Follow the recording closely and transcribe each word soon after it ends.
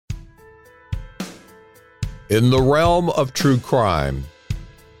In the realm of true crime,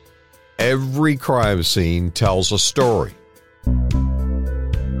 every crime scene tells a story.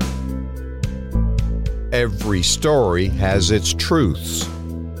 Every story has its truths.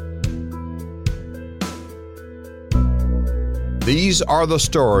 These are the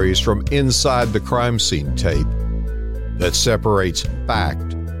stories from inside the crime scene tape that separates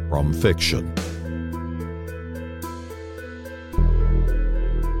fact from fiction.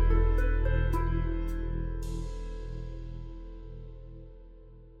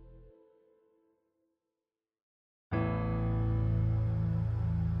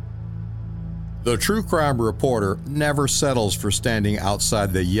 The true crime reporter never settles for standing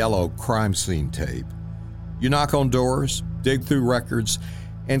outside the yellow crime scene tape. You knock on doors, dig through records,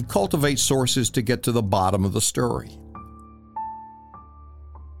 and cultivate sources to get to the bottom of the story.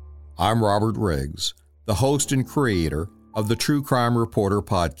 I'm Robert Riggs, the host and creator of the True Crime Reporter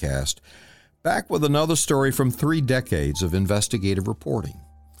podcast, back with another story from 3 decades of investigative reporting.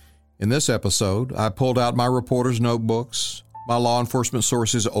 In this episode, I pulled out my reporter's notebooks. My law enforcement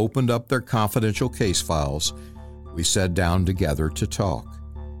sources opened up their confidential case files. We sat down together to talk.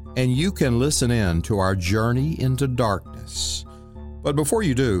 And you can listen in to our journey into darkness. But before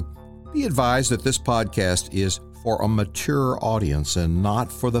you do, be advised that this podcast is for a mature audience and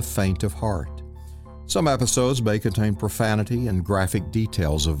not for the faint of heart. Some episodes may contain profanity and graphic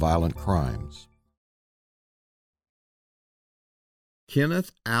details of violent crimes.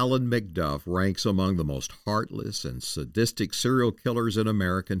 Kenneth Allen McDuff ranks among the most heartless and sadistic serial killers in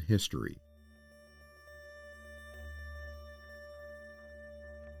American history.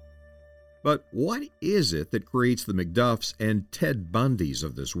 But what is it that creates the McDuffs and Ted Bundys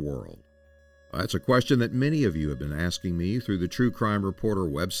of this world? That's a question that many of you have been asking me through the True Crime Reporter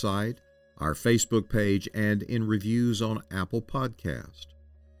website, our Facebook page, and in reviews on Apple Podcast.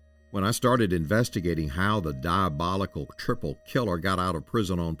 When I started investigating how the diabolical triple killer got out of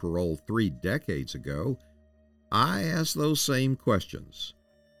prison on parole 3 decades ago, I asked those same questions.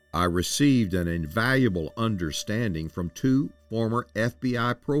 I received an invaluable understanding from 2 former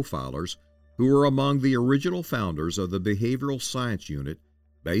FBI profilers who were among the original founders of the Behavioral Science Unit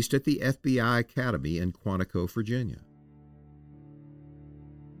based at the FBI Academy in Quantico, Virginia.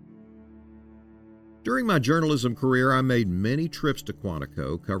 During my journalism career, I made many trips to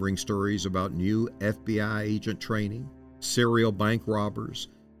Quantico covering stories about new FBI agent training, serial bank robbers,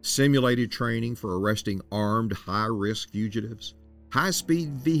 simulated training for arresting armed high-risk fugitives, high-speed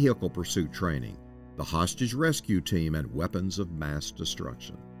vehicle pursuit training, the hostage rescue team, and weapons of mass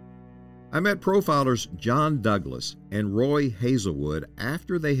destruction. I met profilers John Douglas and Roy Hazelwood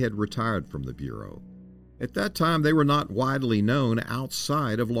after they had retired from the Bureau. At that time, they were not widely known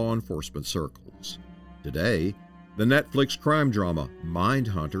outside of law enforcement circles. Today, the Netflix crime drama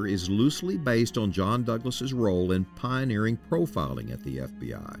Mindhunter is loosely based on John Douglas's role in pioneering profiling at the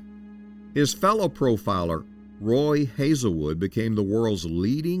FBI. His fellow profiler, Roy Hazelwood, became the world's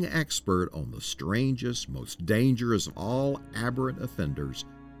leading expert on the strangest, most dangerous of all aberrant offenders,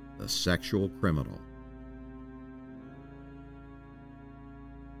 the sexual criminal.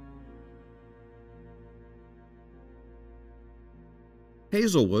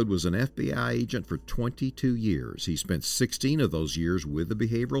 Hazelwood was an FBI agent for 22 years. He spent 16 of those years with the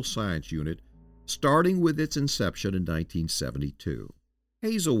Behavioral Science Unit, starting with its inception in 1972.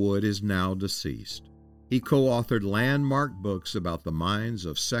 Hazelwood is now deceased. He co-authored landmark books about the minds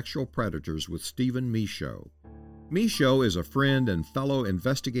of sexual predators with Stephen Michaud. Michaud is a friend and fellow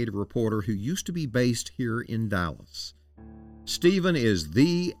investigative reporter who used to be based here in Dallas. Stephen is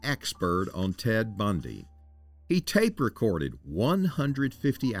the expert on Ted Bundy. He tape-recorded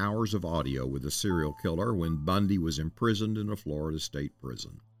 150 hours of audio with the serial killer when Bundy was imprisoned in a Florida state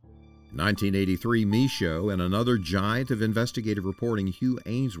prison. In 1983, Michaud and another giant of investigative reporting, Hugh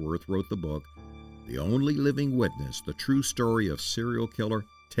Ainsworth, wrote the book, The Only Living Witness, The True Story of Serial Killer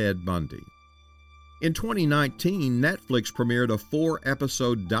Ted Bundy. In 2019, Netflix premiered a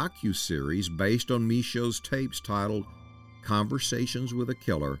 4-episode docuseries based on Michaud's tapes titled Conversations with a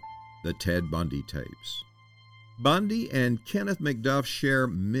Killer, The Ted Bundy Tapes. Bundy and Kenneth McDuff share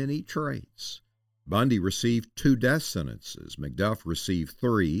many traits. Bundy received 2 death sentences. McDuff received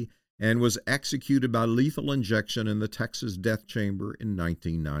 3 and was executed by lethal injection in the Texas death chamber in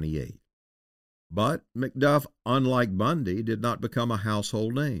 1998. But McDuff, unlike Bundy, did not become a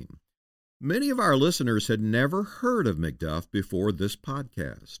household name. Many of our listeners had never heard of McDuff before this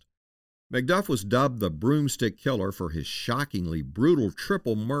podcast. McDuff was dubbed the Broomstick Killer for his shockingly brutal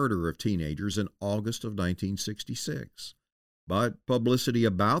triple murder of teenagers in August of 1966. But publicity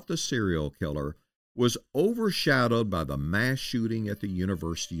about the serial killer was overshadowed by the mass shooting at the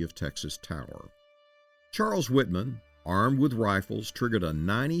University of Texas Tower. Charles Whitman, armed with rifles, triggered a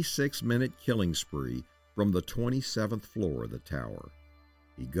 96-minute killing spree from the 27th floor of the tower.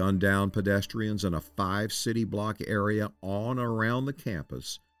 He gunned down pedestrians in a 5-city block area on and around the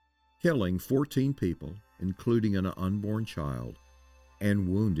campus, killing 14 people, including an unborn child, and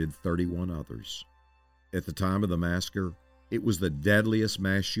wounded 31 others. At the time of the massacre, it was the deadliest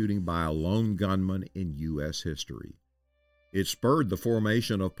mass shooting by a lone gunman in U.S. history. It spurred the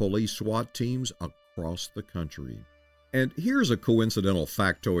formation of police SWAT teams across the country. And here's a coincidental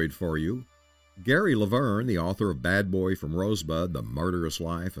factoid for you. Gary Laverne, the author of Bad Boy from Rosebud, The Murderous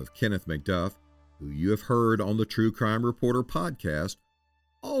Life of Kenneth McDuff, who you have heard on the True Crime Reporter podcast,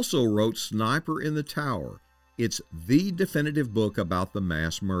 also wrote Sniper in the Tower. It's the definitive book about the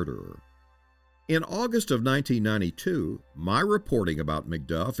mass murderer. In August of 1992, my reporting about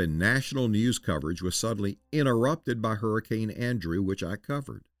McDuff and national news coverage was suddenly interrupted by Hurricane Andrew, which I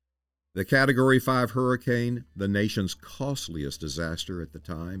covered. The Category 5 hurricane, the nation's costliest disaster at the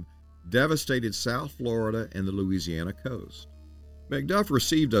time, devastated South Florida and the Louisiana coast. McDuff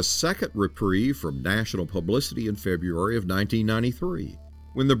received a second reprieve from national publicity in February of 1993,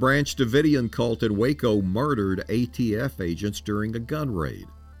 when the Branch Davidian cult in Waco murdered ATF agents during a gun raid.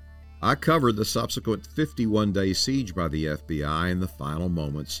 I covered the subsequent 51-day siege by the FBI in the final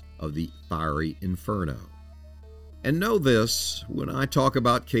moments of the fiery inferno. And know this, when I talk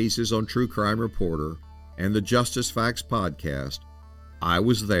about cases on True Crime Reporter and the Justice Facts podcast, I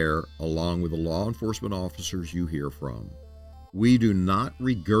was there along with the law enforcement officers you hear from. We do not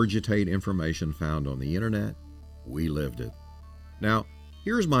regurgitate information found on the internet. We lived it. Now,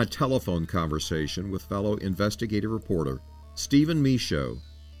 here's my telephone conversation with fellow investigative reporter Stephen Michaud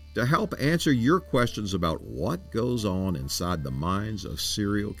to help answer your questions about what goes on inside the minds of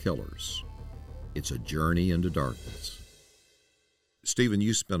serial killers. It's a journey into darkness. Stephen,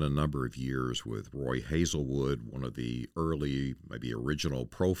 you spent a number of years with Roy Hazelwood, one of the early, maybe original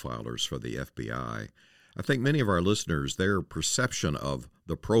profilers for the FBI. I think many of our listeners, their perception of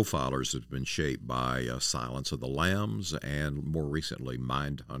the profilers has been shaped by Silence of the Lambs and more recently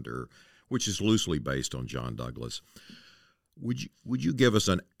Mindhunter, which is loosely based on John Douglas. Would you give us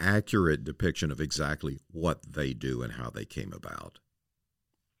an accurate depiction of exactly what they do and how they came about?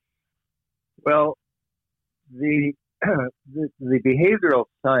 Well, the behavioral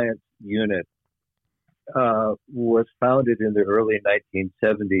science unit was founded in the early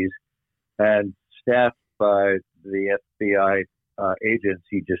 1970s and staffed by the FBI agents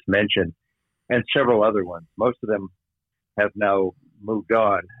he just mentioned, and several other ones. Most of them have now moved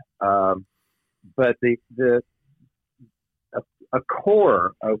on, but a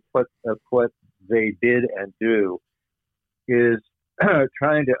core of what they did and do is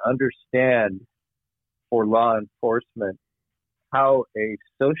trying to understand for law enforcement how a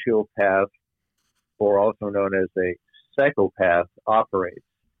sociopath, or also known as a psychopath, operates.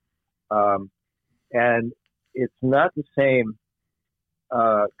 And it's not the same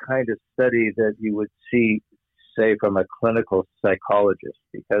kind of study that you would see, say, from a clinical psychologist,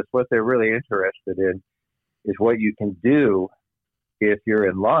 because what they're really interested in is what you can do if you're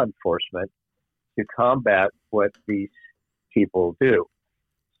in law enforcement to combat what these people do.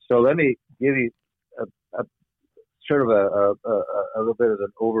 So let me give you a sort of a little bit of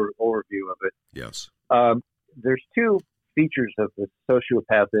an overview of it. Yes. There's two features of the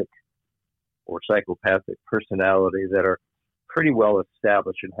sociopathic or psychopathic personality that are pretty well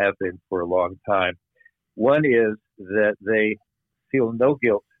established and have been for a long time. One is that they feel no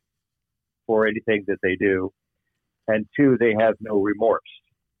guilt for anything that they do, and two, they have no remorse,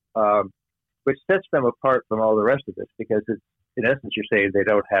 which sets them apart from all the rest of us, because it's, in essence, you're saying they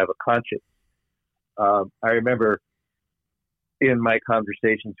don't have a conscience. I remember in my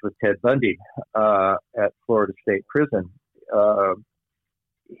conversations with Ted Bundy at Florida State Prison,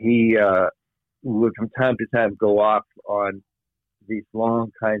 he would from time to time go off on these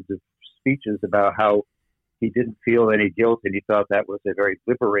long kinds of speeches about how he didn't feel any guilt, and he thought that was a very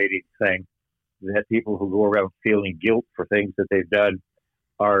liberating thing, that people who go around feeling guilt for things that they've done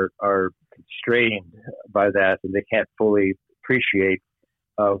are constrained by that, and they can't fully appreciate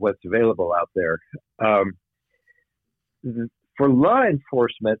what's available out there. For law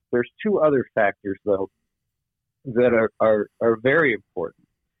enforcement, there's two other factors, though, that are very important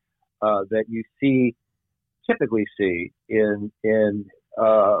that you typically see in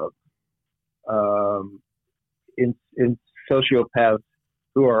sociopaths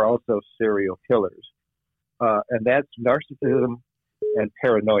who are also serial killers, and that's narcissism and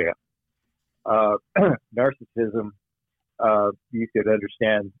paranoia. Narcissism, you could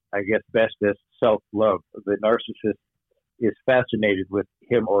understand, I guess, best as self-love. The narcissist is fascinated with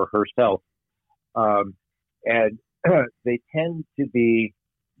him or herself, And they tend to be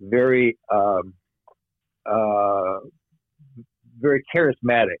very, very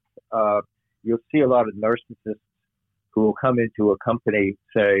charismatic. You'll see a lot of narcissists who will come into a company,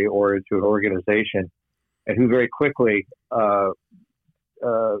 say, or into an organization, and who very quickly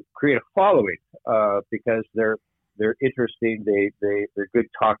create a following because they're interesting. They're good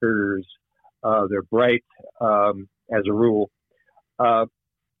talkers. They're bright as a rule. But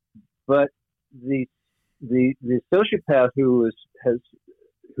the sociopath who is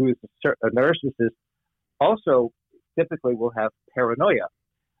a narcissist also typically will have paranoia,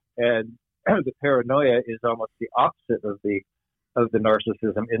 and the paranoia is almost the opposite of the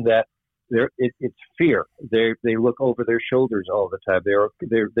narcissism in that it's fear. They look over their shoulders all the time.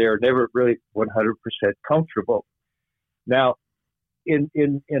 They're never really 100% comfortable. Now, in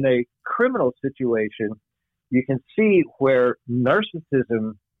a criminal situation, you can see where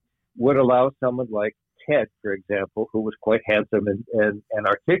narcissism would allow someone like Ted, for example, who was quite handsome and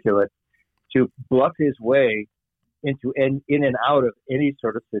articulate, to bluff his way into in and out of any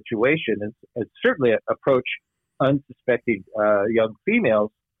sort of situation, and certainly approach unsuspecting young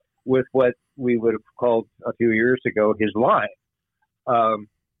females with what we would have called a few years ago his line.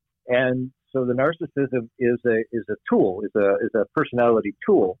 And so the narcissism is a tool, is a personality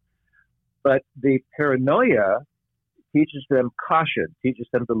tool, but the paranoia teaches them caution, teaches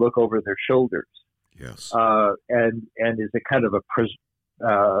them to look over their shoulders. Yes. And is a kind of a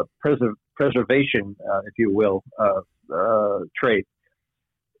preservation, if you will, trait.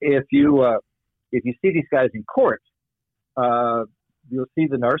 If you see these guys in court, you'll see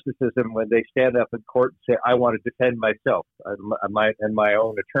the narcissism when they stand up in court and say, "I want to defend myself and my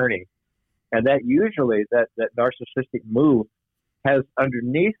own attorney," and that usually that narcissistic move has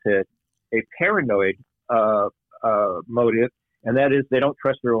underneath it a paranoid motive, and that is they don't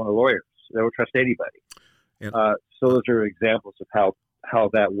trust their own lawyers. They don't trust anybody. And, so those are examples of how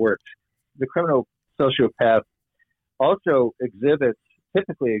that works. The criminal sociopath also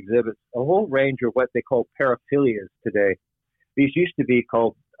typically exhibits a whole range of what they call paraphilias today. These used to be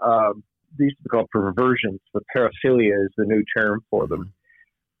called perversions, but paraphilia is the new term for them.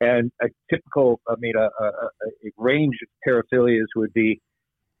 And a range of paraphilias would be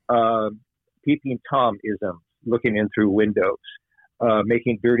peeping Tom-isms, looking in through windows,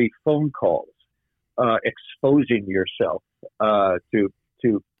 making dirty phone calls, exposing yourself to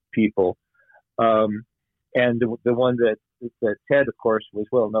people. And the one that Ted, of course, was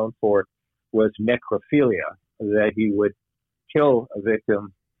well known for was necrophilia, that he would kill a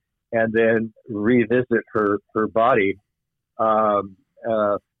victim and then revisit her body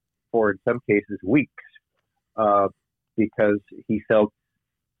for, in some cases, weeks, because he felt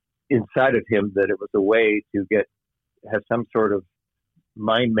inside of him that it was a way to have some sort of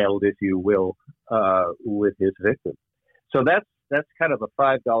mind meld, if you will, with his victim. So that's kind of a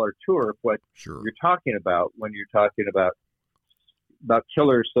 $5 tour of what Sure. you're talking about when you're talking about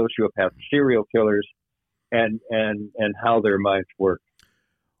killers, sociopaths, serial killers, and how their minds work.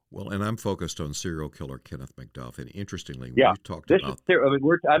 Well, and I'm focused on serial killer Kenneth McDuff. And interestingly, when Yeah, you talked about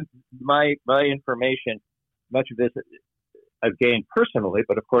my information, much of this I've gained personally,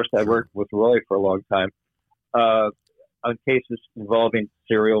 but of course I worked with Roy for a long time on cases involving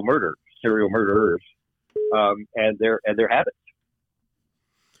serial murderers, and their habits.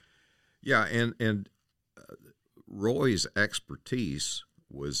 Yeah, and Roy's expertise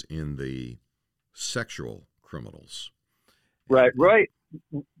was in the sexual criminals. Right.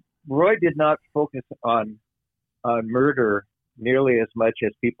 Roy did not focus on murder nearly as much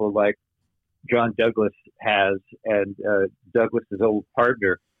as people like John Douglas has, and Douglas's old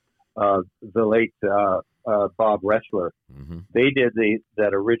partner, the late Bob Ressler. Mm-hmm. They did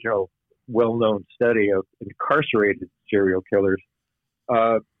that original well-known study of incarcerated serial killers.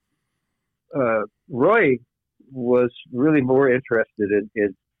 Roy was really more interested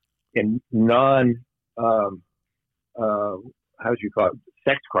in non how would you call it,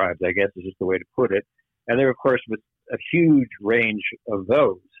 sex crimes, I guess is just the way to put it. And there, of course, was a huge range of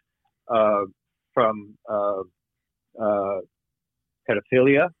those, from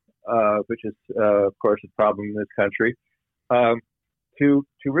pedophilia, which is, of course, a problem in this country, to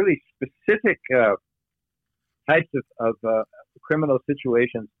really specific types of criminal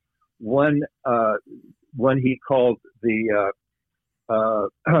situations. One he called the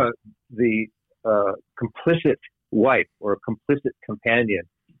complicit wife or a complicit companion.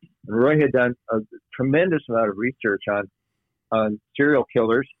 And Roy had done a tremendous amount of research on serial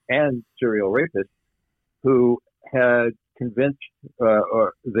killers and serial rapists who had convinced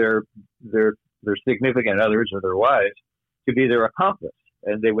or their significant others or their wives to be their accomplice,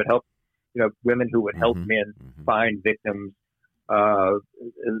 and they would help women who would help men find victims, and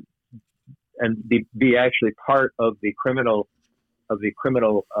be actually part of the criminal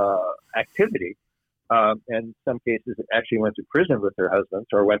activity. And in some cases, actually went to prison with their husbands,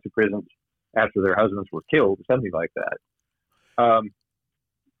 or went to prison after their husbands were killed, something like that.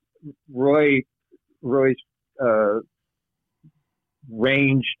 Roy's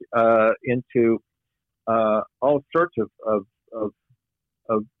ranged into all sorts of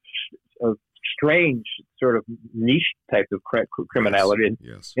strange sort of niche type of criminality. And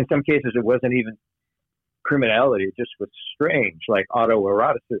in some cases, it wasn't even criminality; it just was strange, like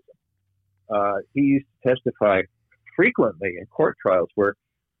autoeroticism. He used to testify frequently in court trials where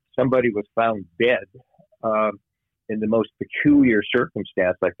somebody was found dead in the most peculiar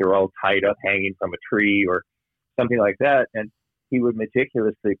circumstance, like they're all tied up, hanging from a tree or something like that. And he would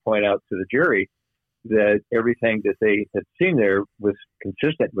meticulously point out to the jury that everything that they had seen there was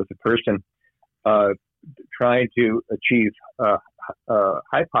consistent with the person trying to achieve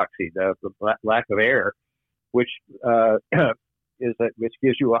hypoxia, the lack of air, which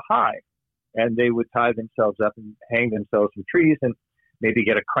gives you a high. And they would tie themselves up and hang themselves in trees and maybe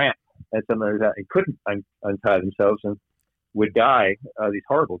get a cramp and something like that, and couldn't untie themselves and would die these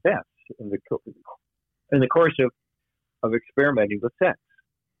horrible deaths in the course of experimenting with sex.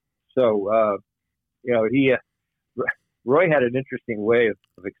 So, Roy had an interesting way of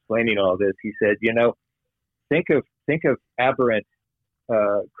explaining all this. He said, think of aberrant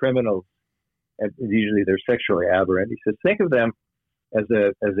criminals, and usually they're sexually aberrant. He says, think of them as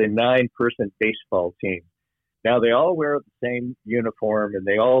a 9-person baseball team. Now they all wear the same uniform and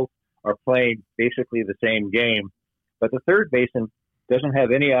they all are playing basically the same game, but the third baseman doesn't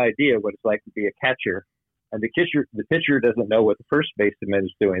have any idea what it's like to be a catcher, and the pitcher doesn't know what the first baseman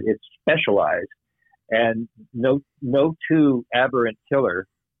is doing. It's specialized, and no two aberrant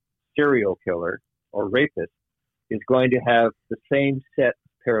serial killer or rapist is going to have the same set of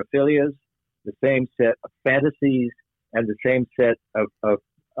paraphilias, the same set of fantasies, and the same set of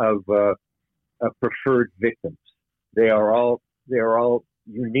preferred victims. They are all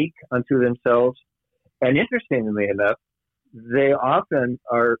unique unto themselves, and interestingly enough, they often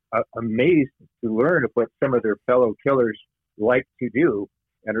are amazed to learn of what some of their fellow killers like to do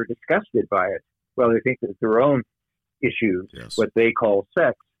and are disgusted by it. Well, they think that their own issues, what they call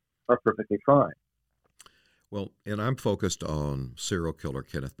sex, are perfectly fine. Well, and I'm focused on serial killer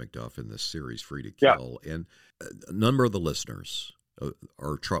Kenneth McDuff in this series, Free to Kill. Yeah. And a number of the listeners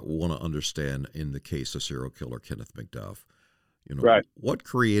want to understand, in the case of serial killer Kenneth McDuff, what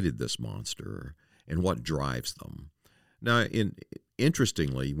created this monster and what drives them. Now,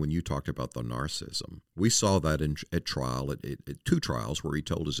 interestingly, when you talked about the narcissism, we saw that at trial, at 2 trials where he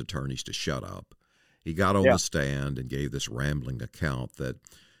told his attorneys to shut up. He got on the stand and gave this rambling account that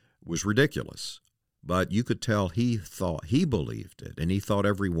was ridiculous. But you could tell he thought he believed it, and he thought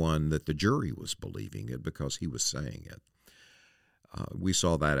everyone that the jury was believing it because he was saying it. We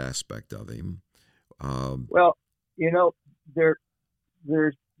saw that aspect of him. Well,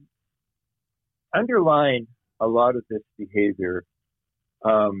 there's underlying a lot of this behavior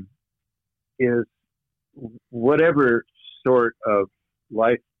is whatever sort of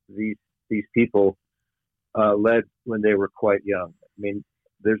life these people led when they were quite young. I mean,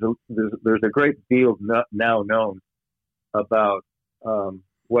 there's a great deal now known about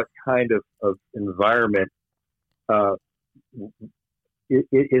what kind of environment it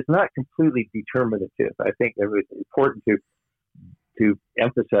is not completely determinative. I think it's important to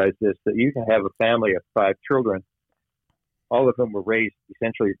emphasize this, that you can have a family of 5 children, all of whom were raised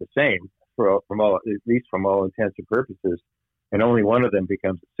essentially the same, at least from all intents and purposes, and only one of them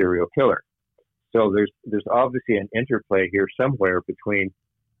becomes a serial killer. So there's obviously an interplay here somewhere between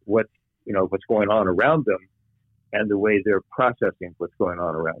what's going on around them and the way they're processing what's going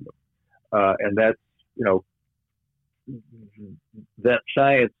on around them. And that's, that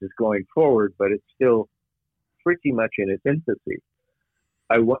science is going forward, but it's still pretty much in its infancy.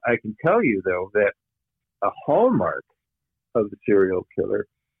 I can tell you, though, that a hallmark of the serial killer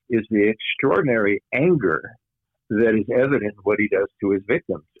is the extraordinary anger that is evident in what he does to his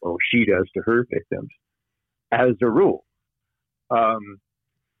victims, or she does to her victims, as a rule.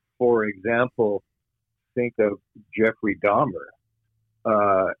 For example, think of Jeffrey Dahmer.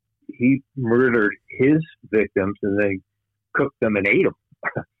 He murdered his victims and then cooked them and ate them.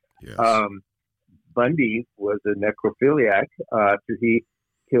 Yes. Bundy was a necrophiliac. After he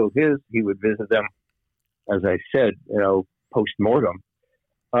killed his, he would visit them, as I said, post-mortem.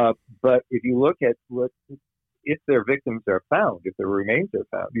 But if you look at if their victims are found, if their remains are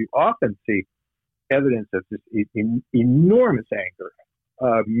found, you often see evidence of this enormous anger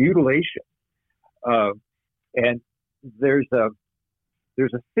mutilation. And there's a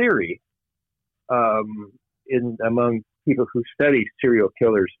theory among people who study serial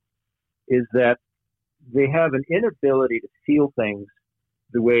killers is that they have an inability to feel things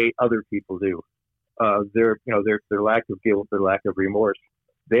the way other people do. Their lack of guilt, their lack of remorse.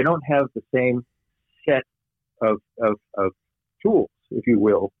 They don't have the same set of tools, if you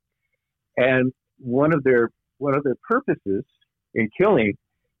will. And one of their purposes in killing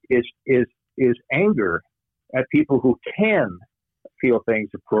is anger at people who can feel things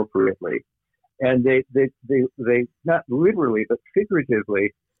appropriately, and they not literally but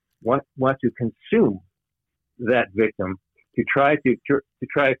figuratively want to consume that victim to try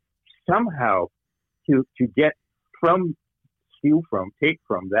somehow to get take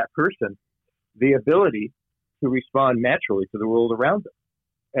from that person the ability to respond naturally to the world around them.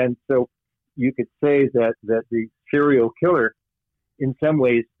 And so you could say that the serial killer in some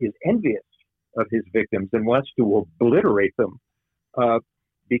ways is envious of his victims and wants to obliterate them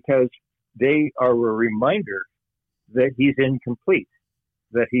because they are a reminder that he's incomplete,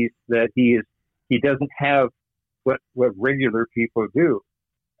 that he doesn't have what regular people do,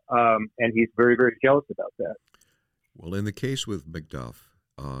 and he's very, very jealous about that. Well, in the case with McDuff,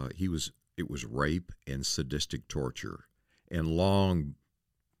 it was rape and sadistic torture, and long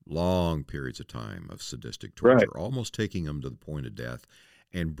periods of time of sadistic torture, right, almost taking them to the point of death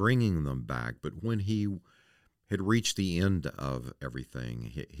and bringing them back. But when he had reached the end of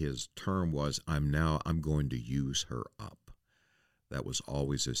everything, his term was, I'm going to use her up. That was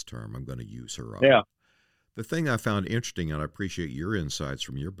always his term. I'm going to use her up. Yeah. The thing I found interesting, and I appreciate your insights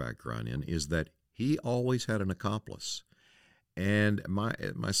from your background is that he always had an accomplice. And my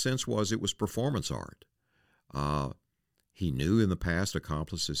sense was it was performance art. He knew in the past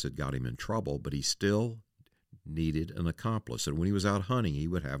accomplices had got him in trouble, but he still needed an accomplice. And when he was out hunting, he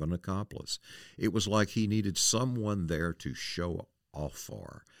would have an accomplice. It was like he needed someone there to show off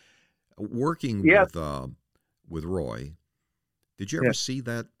for. Working with Roy, did you ever see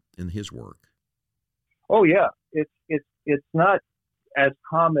that in his work? Oh yeah, it's not as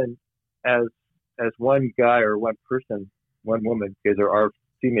common as one guy or one person, one woman, because there are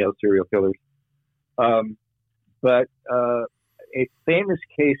female serial killers. But a famous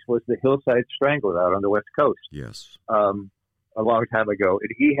case was the Hillside Strangler out on the West Coast. Yes. A long time ago,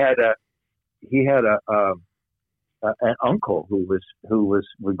 he had an uncle who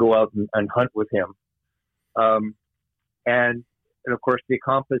would go out and hunt with him, and of course the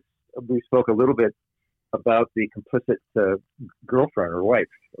accomplice. We spoke a little bit about the complicit girlfriend or wife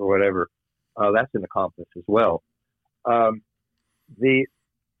or whatever. That's an accomplice as well.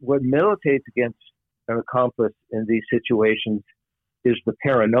 What militates against an accomplice in these situations is the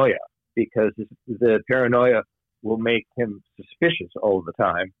paranoia, because the paranoia will make him suspicious all the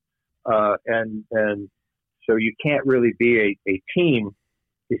time, and so you can't really be a team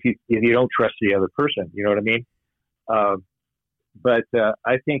if you don't trust the other person. You know what I mean? But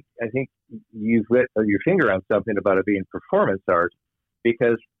I think you've lit your finger on something about it being performance art,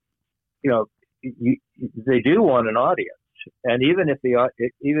 because they do want an audience, and even if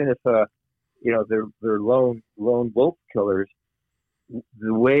they're lone wolf killers,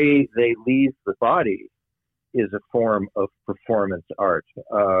 the way they leave the body is a form of performance art.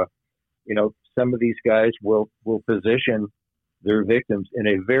 Some of these guys will position their victims in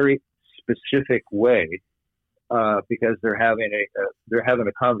a very specific way because they're having a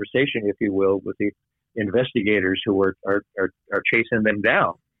conversation, if you will, with the investigators who are chasing them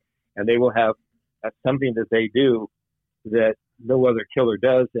down, and they will have something that they do that no other killer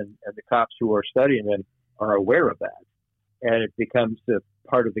does, and the cops who are studying them are aware of that, and it becomes a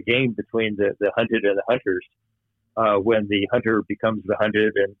part of the game between the hunted and the hunters when the hunter becomes the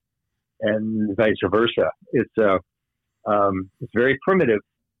hunted, and vice versa. It's very primitive,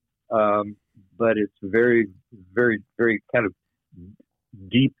 but it's very, very, very kind of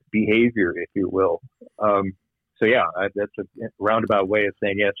deep behavior, if you will. So yeah, that's a roundabout way of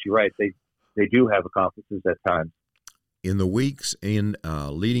saying yes. You're right. They do have accomplices at times. In the weeks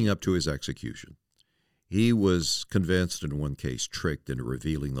leading up to his execution, he was convinced, in one case, tricked into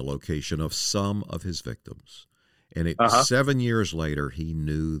revealing the location of some of his victims. And 7 years later, he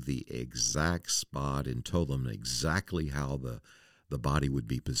knew the exact spot and told them exactly how the body would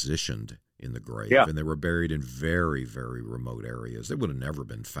be positioned in the grave. Yeah. And they were buried in very, very remote areas. They would have never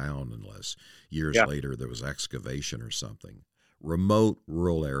been found unless years later there was excavation or something. Remote,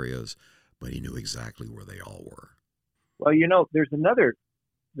 rural areas, but he knew exactly where they all were. Well, there's another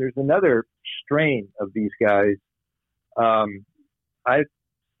strain of these guys. I've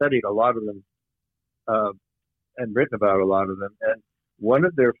studied a lot of them and written about a lot of them. And one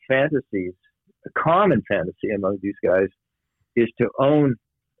of their fantasies, a common fantasy among these guys, is to own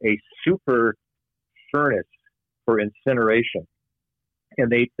a super furnace for incineration. And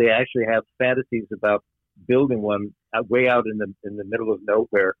they actually have fantasies about building one way out in the middle of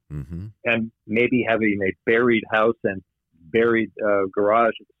nowhere, and maybe having a buried house and buried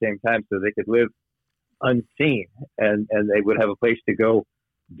garage at the same time, so they could live unseen, and they would have a place to go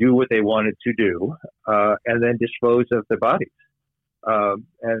do what they wanted to do, and then dispose of their bodies.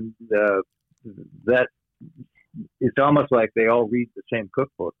 And that it's almost like they all read the same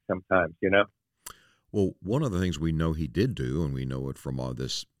cookbook sometimes, you know? Well, one of the things we know he did do, and we know it from all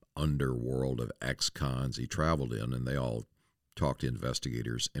this underworld of ex-cons he traveled in, and they all talked to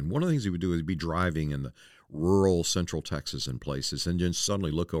investigators. And one of the things he would do is be driving in the rural central Texas and places, and then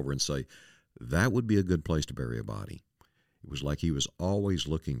suddenly look over and say, that would be a good place to bury a body. It was like he was always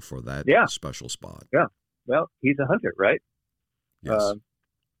looking for that special spot. Yeah. Well, he's a hunter, right? Yes.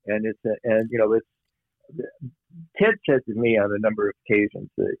 And Ted said to me on a number of occasions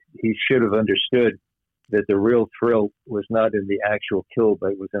that he should have understood that the real thrill was not in the actual kill,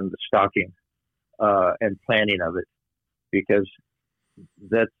 but it was in the stalking and planning of it, because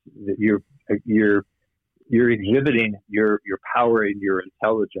that's you're exhibiting your power and your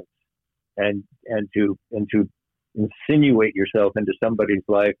intelligence, and to insinuate yourself into somebody's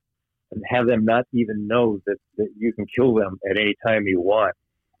life and have them not even know that you can kill them at any time you want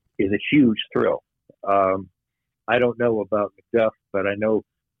is a huge thrill. I don't know about McDuff, but I know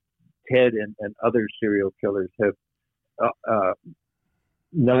Ted and other serial killers have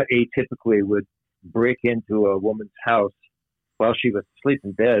not atypically would break into a woman's house while she was asleep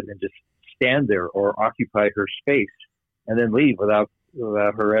in bed and just stand there or occupy her space and then leave without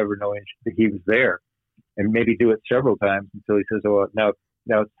her ever knowing that he was there, and maybe do it several times until he says, "Oh, now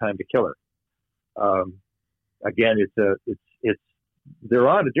it's time to kill her." Again, they're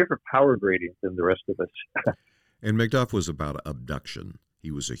on a different power gradient than the rest of us. And McDuff was about abduction. He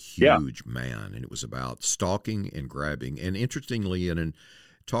was a huge man, and it was about stalking and grabbing. And interestingly, in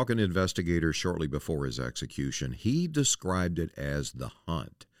talking to investigators shortly before his execution, he described it as the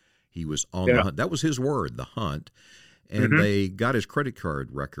hunt. He was on the hunt. That was his word, the hunt. And they got his credit card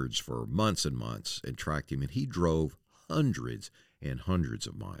records for months and months and tracked him, and he drove hundreds and hundreds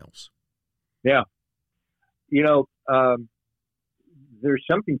of miles. Yeah. You know, there's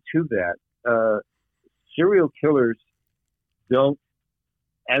something to that. Serial killers don't,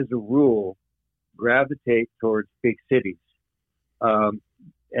 as a rule, gravitate towards big cities.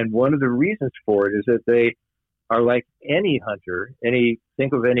 And one of the reasons for it is that they are like any hunter,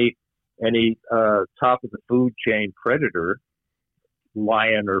 think of any top of the food chain predator,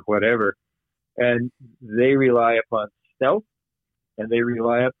 lion or whatever, and they rely upon stealth, and they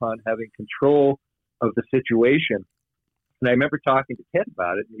rely upon having control of the situation. And I remember talking to Ted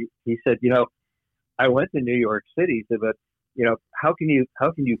about it, and he said, you know, I went to New York City. He said, but you know, how can you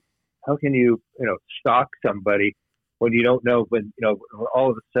stalk somebody when you don't know, when all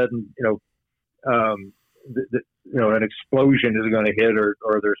of a sudden an explosion is going to hit, or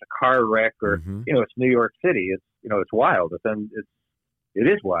there's a car wreck, or it's New York City. It's wild. It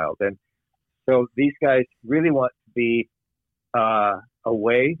is wild, and so these guys really want to be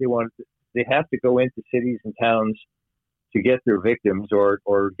away. They have to go into cities and towns to get their victims, or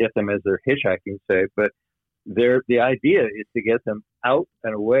get them as they're hitchhiking, say. But the idea is to get them out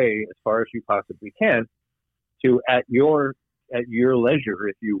and away as far as you possibly can, to at your leisure,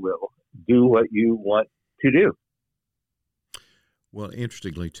 if you will, do what you want to do. Well,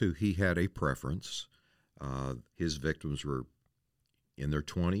 interestingly too, he had a preference. His victims were in their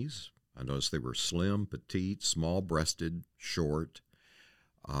 20s. I noticed they were slim, petite, small-breasted, short,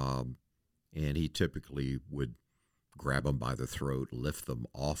 and he typically would grab them by the throat, lift them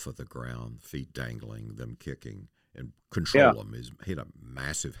off of the ground, feet dangling, them kicking, and control them. He had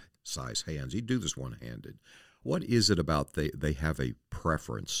massive size hands. He'd do this one-handed. What is it about they have a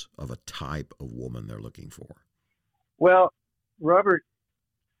preference of a type of woman they're looking for? Well, Robert,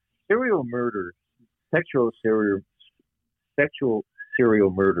 serial murder, sexual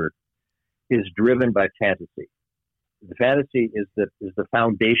serial murder is driven by fantasy. The fantasy is the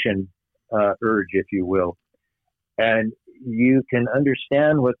foundation urge, if you will. And you can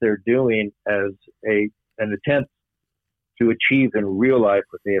understand what they're doing as an attempt to achieve in real life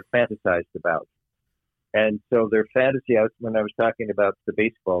what they have fantasized about. And so their fantasy, when I was talking about the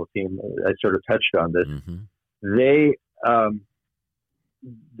baseball team, I sort of touched on this.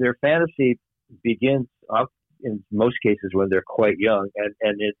 Their fantasy begins up in most cases when they're quite young,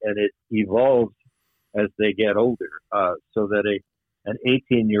 and it evolves as they get older. So that an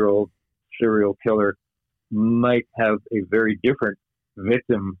 18-year-old serial killer might have a very different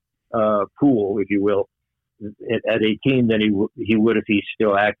victim pool, if you will, at 18 than he would if he's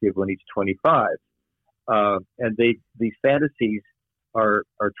still active when he's 25. And these fantasies are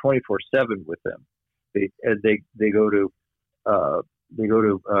 24/7 with them. They go to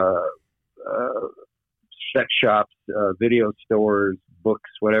sex shops, video stores,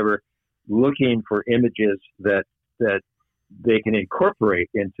 books, whatever, looking for images that they can incorporate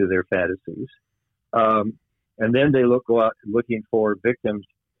into their fantasies. And then they go out looking for victims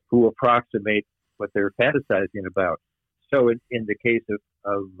who approximate what they're fantasizing about. So in the case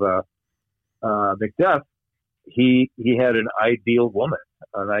of McDuff, he had an ideal woman,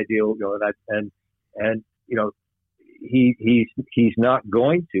 and he's not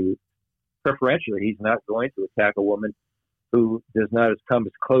going to, preferentially, he's not going to attack a woman who does not come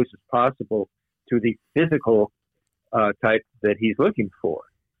as close as possible to the physical type that he's looking for.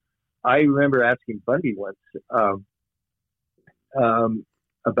 I remember asking Bundy once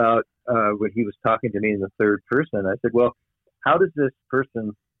about when he was talking to me in the third person. I said, "Well, how does this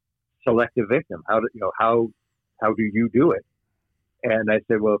person select a victim? How do you do it?" And I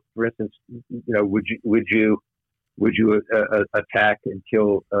said, "Well, for instance, would you attack and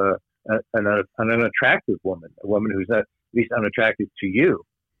kill an unattractive woman, a woman who's not at least unattractive to you?"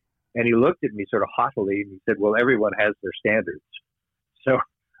 And he looked at me sort of haughtily and he said, "Well, everyone has their standards." So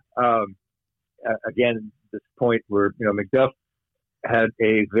again, this point where McDuff had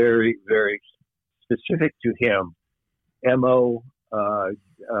a very, very specific to him MO,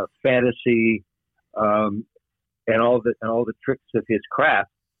 fantasy, and all the tricks of his craft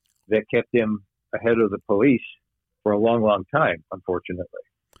that kept him ahead of the police for a long, long time, unfortunately.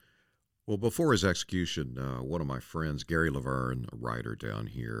 Well, before his execution, one of my friends, Gary Laverne, a writer down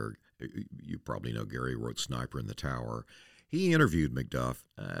here, you probably know Gary, wrote Sniper in the Tower. He interviewed McDuff.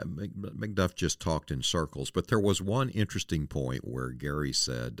 McDuff just talked in circles, but there was one interesting point where Gary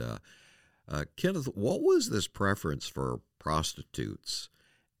said, Kenneth, what was this preference for prostitutes?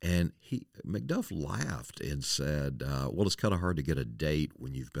 And McDuff laughed and said, well, it's kind of hard to get a date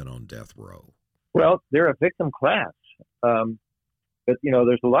when you've been on death row. Well, they're a victim class. But,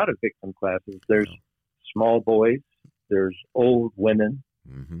 there's a lot of victim classes. There's small boys. There's old women.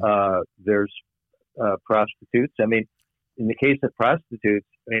 Mm-hmm. There's prostitutes. I mean, in the case of prostitutes,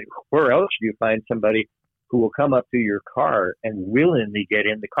 where else do you find somebody who will come up to your car and willingly get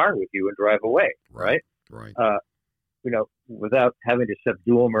in the car with you and drive away, right? Right. Without having to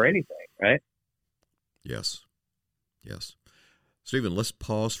subdue them or anything, right? Yes. Stephen, let's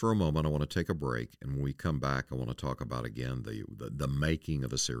pause for a moment. I want to take a break, and when we come back, I want to talk about, again, the making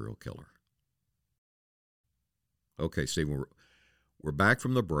of a serial killer. Okay, Stephen, we're back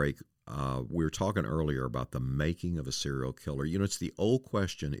from the break. We were talking earlier about the making of a serial killer. It's the old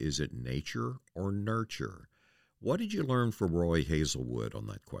question, is it nature or nurture? What did you learn from Roy Hazelwood on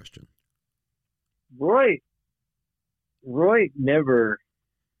that question? Roy never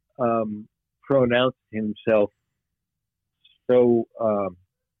pronounced himself so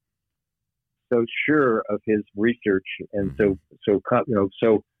sure of his research and so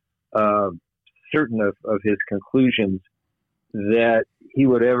certain of his conclusions that he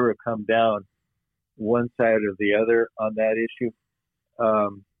would ever come down one side or the other on that issue.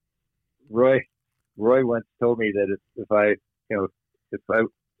 Roy once told me that if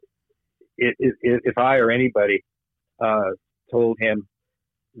I or anybody told him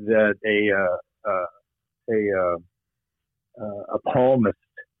that a palmist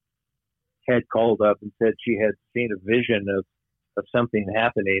had called up and said she had seen a vision of something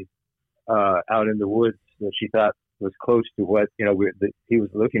happening out in the woods that she thought was close to what that he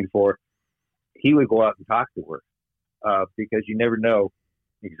was looking for, he would go out and talk to her because you never know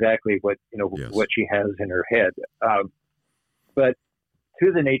exactly what what she has in her head. But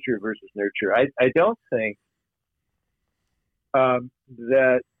to the nature versus nurture, I don't think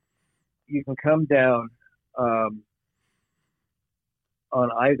that you can come down on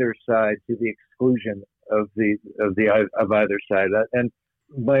either side to the exclusion of either side. And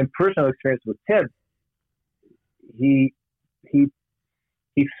my personal experience with Ted, he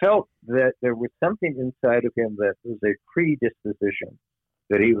felt that there was something inside of him that was a predisposition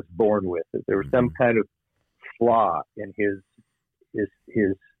that he was born with, that there was some kind of flaw in his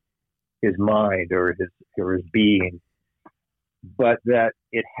mind or his being, but that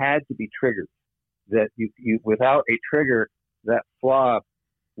it had to be triggered. That you without a trigger, that flaw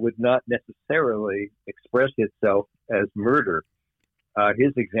would not necessarily express itself as murder.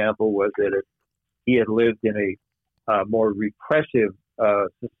 His example was that if he had lived in a more repressive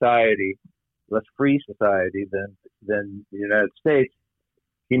society, less free society than the United States,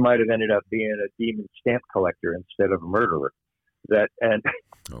 he might have ended up being a demon stamp collector instead of a murderer. That and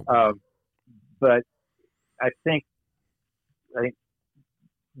Oh, but I think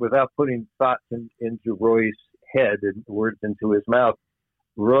without putting thoughts into Roy's head and words into his mouth,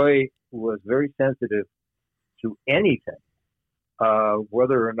 Roy was very sensitive to anything,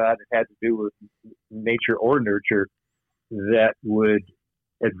 whether or not it had to do with nature or nurture, that would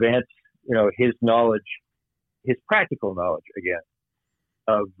advance, his knowledge, his practical knowledge again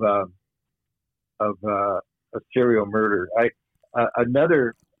of a serial murder.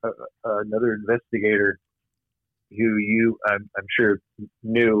 Another investigator who I'm sure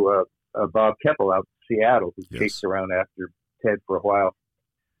knew, Bob Keppel out in Seattle, who chased around after Ted for a while.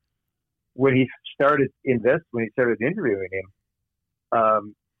 When he started interviewing him,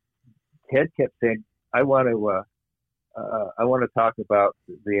 Ted kept saying, "I want to talk about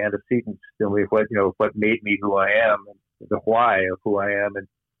the antecedents, what made me who I am, and the why of who I am." And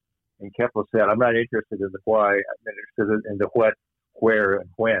Keppel said, "I'm not interested in the why. I'm interested in the what, where, and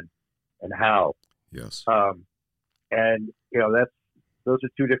when, and how." Yes. And those are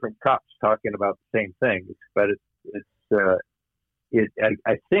two different cops talking about the same thing, but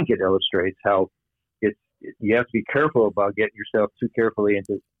I think it illustrates how you have to be careful about getting yourself too carefully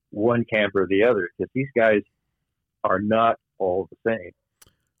into one camp or the other, because these guys are not all the same.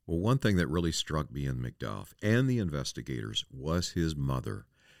 Well, one thing that really struck me in McDuff and the investigators was his mother.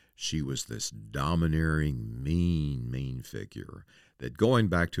 She was this domineering, mean figure that, going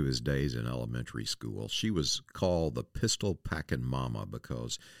back to his days in elementary school, she was called the pistol-packing mama,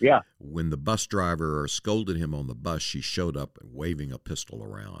 because when the bus driver scolded him on the bus, she showed up waving a pistol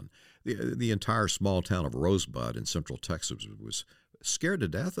around. The entire small town of Rosebud in central Texas was scared to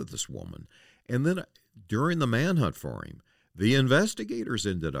death of this woman. And then during the manhunt for him, the investigators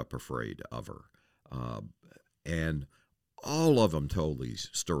ended up afraid of her. And all of them told these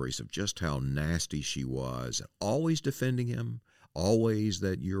stories of just how nasty she was, always defending him, always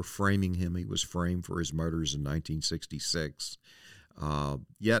that you're framing him. He was framed for his murders in 1966.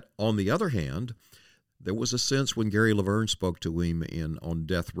 Yet, on the other hand, there was a sense when Gary Laverne spoke to him on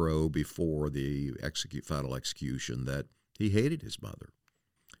death row before the final execution that he hated his mother.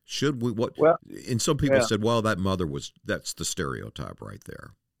 And some people said, well, that's the stereotype right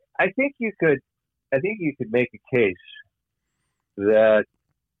there. I think you could make a case that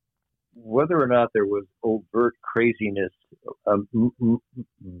whether or not there was overt craziness,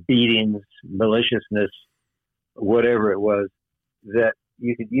 beatings, maliciousness, whatever it was, that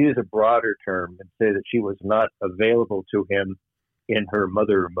you could use a broader term and say that she was not available to him in her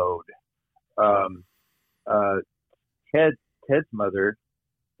mother mode. Ted's mother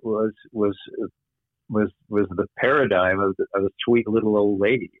was the paradigm of the sweet little old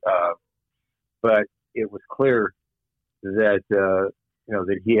lady, but it was clear that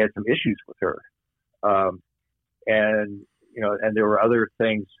that he had some issues with her, and there were other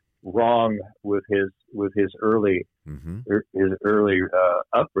things wrong with his early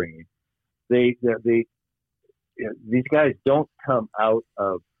upbringing. These guys don't come out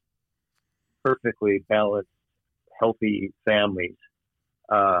of perfectly balanced, healthy families.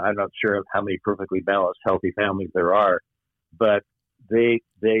 I'm not sure how many perfectly balanced, healthy families there are, but they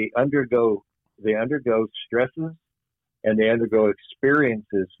undergo stresses and they undergo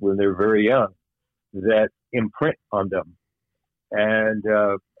experiences when they're very young that imprint on them, and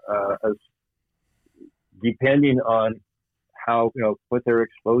depending on how what they're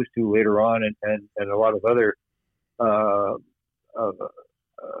exposed to later on, and a lot of other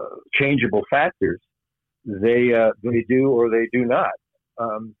changeable factors, they do or they do not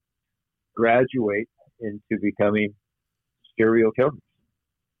graduate into becoming serial killers.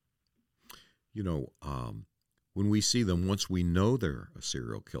 When we see them, once we know they're a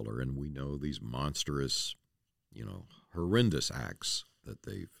serial killer and we know these monstrous, horrendous acts that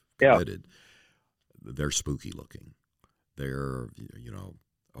they've committed, they're spooky looking. They're,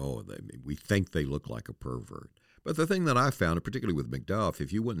 we think they look like a pervert. But the thing that I found, and particularly with McDuff,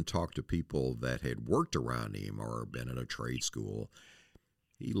 if you wouldn't talk to people that had worked around him or been in a trade school,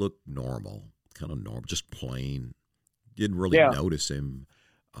 he looked normal, kind of normal, just plain. Didn't really notice him.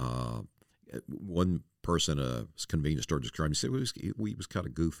 One person at a convenience store described him, said he was kind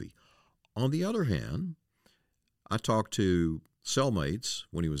of goofy. On the other hand, I talked to cellmates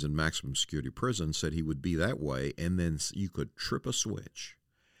when he was in maximum security prison, said he would be that way, and then you could trip a switch,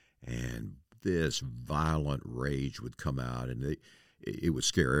 and this violent rage would come out, and it would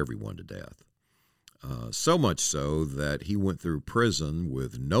scare everyone to death. So much so that he went through prison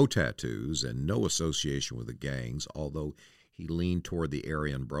with no tattoos and no association with the gangs, although he leaned toward the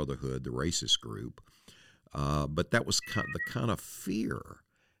Aryan Brotherhood, the racist group. But that was the kind of fear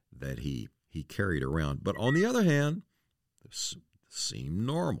that he carried around. But on the other hand, seem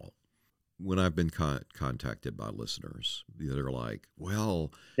normal. When I've been contacted by listeners that are like,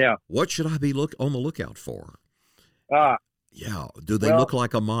 well, Yeah. what should I be on the lookout for? Yeah. Do they look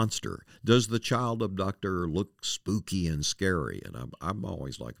like a monster? Does the child abductor look spooky and scary? And I'm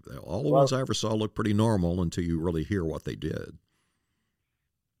always like, all the ones I ever saw look pretty normal until you really hear what they did.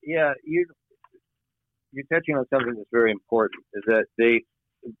 Yeah, you're touching on something that's very important. Is that they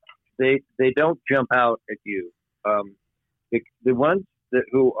don't jump out at you. The ones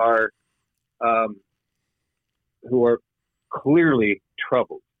who are clearly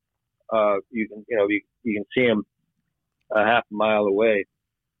troubled. You can see them a half a mile away.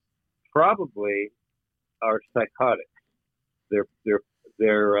 Probably are psychotic. They're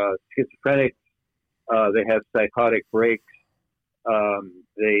schizophrenic. They have psychotic breaks.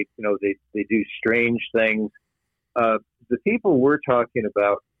 They do strange things. The people we're talking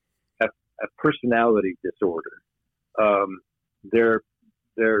about have a personality disorder. They're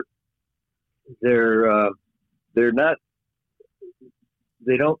not.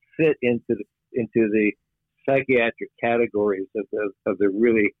 They don't fit into the psychiatric categories of the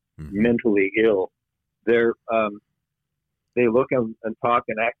really mentally ill. They look and talk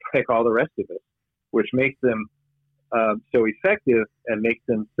and act like all the rest of us, which makes them so effective and makes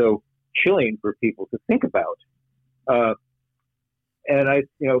them so chilling for people to think about. And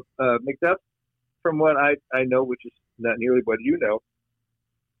McDuff, from what I know, which is not nearly what you know,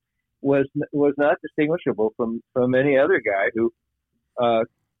 was not distinguishable from any other guy who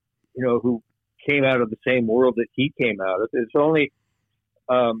came out of the same world that he came out of. It's only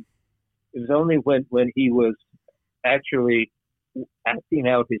when he was actually acting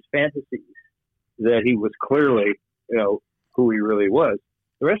out his fantasies that he was clearly, who he really was.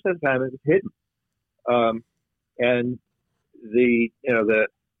 The rest of the time it was hidden. And the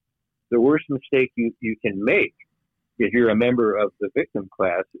worst mistake you can make if you're a member of the victim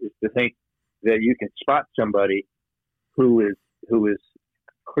class is to think that you can spot somebody who is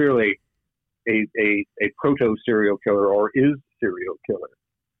clearly a proto serial killer or is serial killer.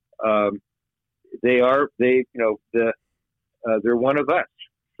 They're one of us,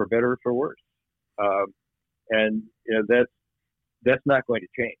 for better or for worse. And that's not going to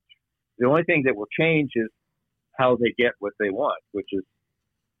change. The only thing that will change is how they get what they want, which is,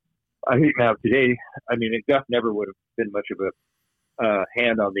 I think now today, McDuff never would have been much of a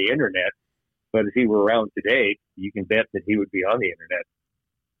hand on the internet, but if he were around today, you can bet that he would be on the internet.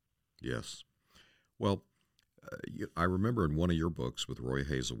 Yes. Well, I remember in one of your books with Roy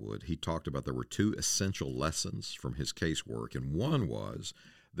Hazelwood, he talked about there were two essential lessons from his casework, and one was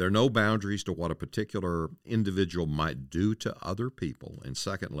there are no boundaries to what a particular individual might do to other people, and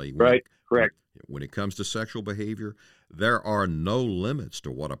secondly, correct. When it comes to sexual behavior, there are no limits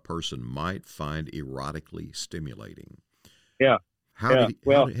to what a person might find erotically stimulating. Yeah. How do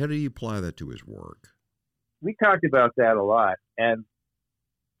you apply that to his work? We talked about that a lot, and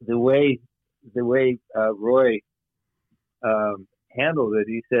the way Roy handled it,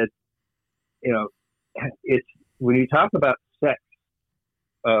 he said, it's when you talk about sex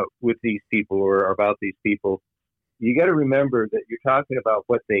with these people or about these people, you got to remember that you're talking about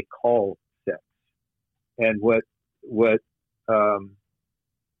what they call sex, and what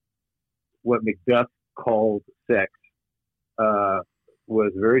McDuff called sex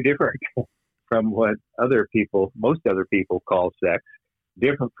was very different from what most other people call sex,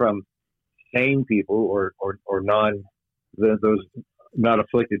 different from sane people or those not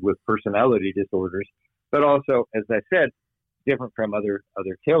afflicted with personality disorders, but also, as I said, different from other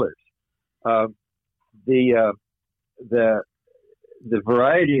killers. The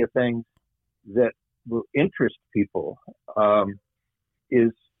variety of things that will interest people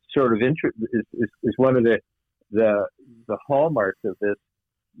is sort of is one of the hallmarks of this.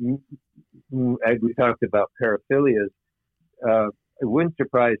 As we talked about paraphilias, it wouldn't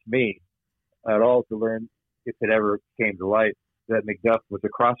surprise me at all to learn, if it ever came to light, that McDuff was a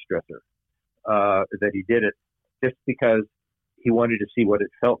cross-dresser, that he did it just because he wanted to see what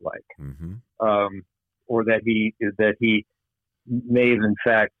it felt like, or that he may have in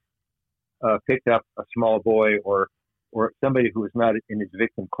fact picked up a small boy or somebody who was not in his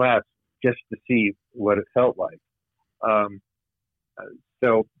victim class just to see what it felt like.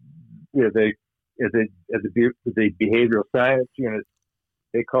 So, the behavioral science unit,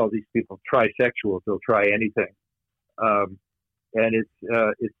 they call these people trisexuals. They'll try anything, and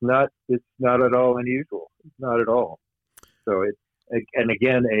it's not at all unusual. Not at all. So and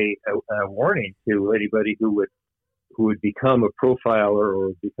again a warning to anybody who would become a profiler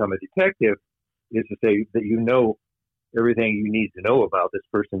or become a detective is to say that you know everything you need to know about this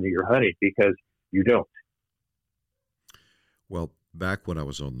person that you're hunting, because you don't. Well, back when I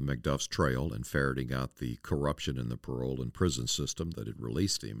was on McDuff's trail and ferreting out the corruption in the parole and prison system that had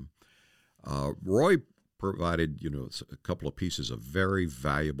released him, Roy provided, a couple of pieces of very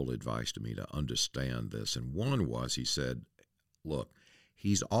valuable advice to me to understand this. And one was, he said, look,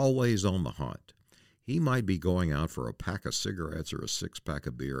 he's always on the hunt. He might be going out for a pack of cigarettes or a six-pack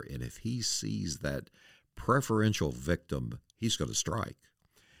of beer, and if he sees that preferential victim, he's going to strike.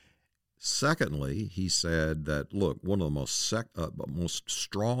 Secondly, he said that, look, one of the most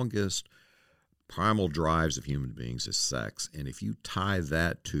strongest primal drives of human beings is sex, and if you tie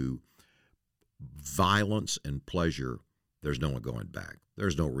that to violence and pleasure, there's no one going back.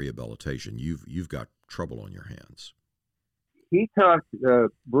 There's no rehabilitation. You've got trouble on your hands.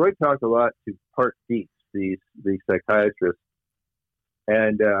 Roy talked a lot to Part Dietz, the psychiatrist,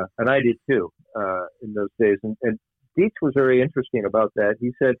 and I did too in those days. And Dietz was very interesting about that.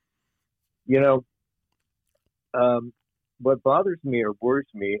 He said, what bothers me or worries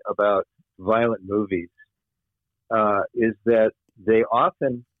me about violent movies is that they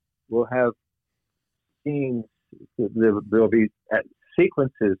often will have scenes, there'll be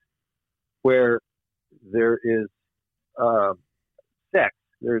sequences where there is sex.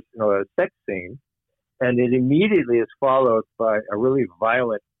 There's a sex scene, and it immediately is followed by a really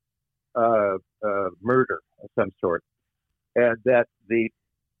violent murder of some sort, and that the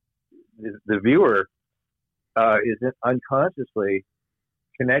viewer is unconsciously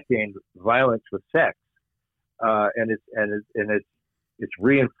connecting violence with sex, and it's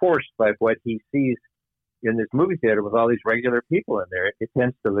reinforced by what he sees in this movie theater with all these regular people in there. It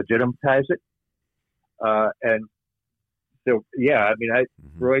tends to legitimize it, and so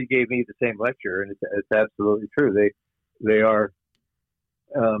Roy gave me the same lecture, and it's absolutely true. They are.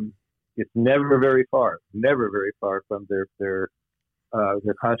 It's never very far from their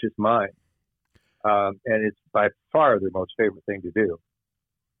conscious mind, and it's by far their most favorite thing to do.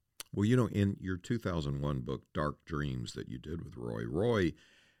 Well, in your 2001 book, Dark Dreams, that you did with Roy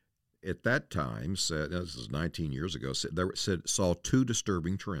at that time said, this is 19 years ago, saw two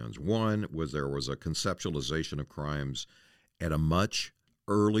disturbing trends. One was there was a conceptualization of crimes at a much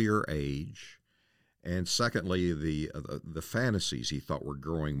earlier age, and secondly, the fantasies he thought were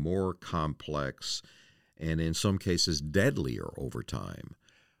growing more complex and in some cases deadlier over time.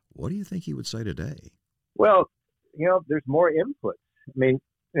 What do you think he would say today? Well, there's more input. I mean,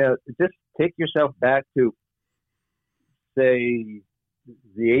 just take yourself back to, say,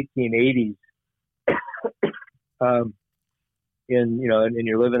 the 1880s, and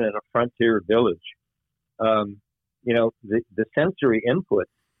you're living in a frontier village. The sensory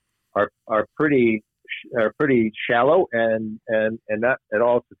inputs are pretty shallow and not at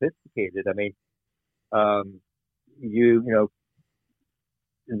all sophisticated. I mean, and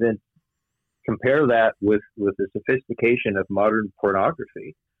then compare that with the sophistication of modern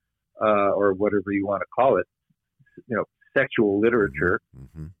pornography, or whatever you want to call it, sexual literature,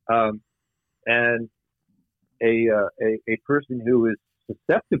 and a person who is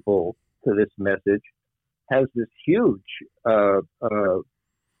susceptible to this message has this huge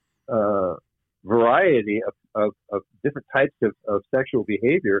variety of different types of sexual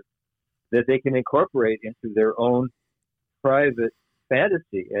behavior that they can incorporate into their own private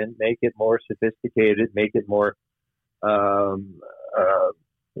fantasy and make it more sophisticated, make it more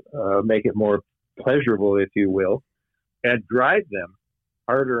pleasurable, if you will, and drive them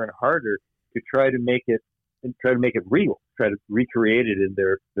harder and harder to try to make it real, try to recreate it in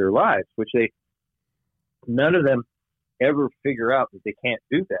their lives, which none of them ever figure out that they can't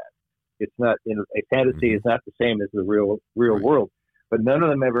do that. It's not, a fantasy is not the same as the real Right. world, but none of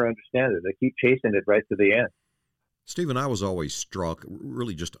them ever understand it. They keep chasing it right to the end. Stephen, I was always struck,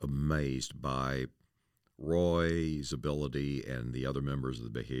 really just amazed by Roy's ability and the other members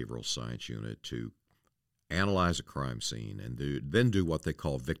of the behavioral science unit to analyze a crime scene and then do what they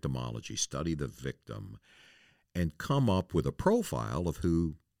call victimology, study the victim, and come up with a profile of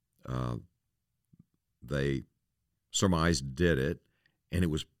who they surmised did it, and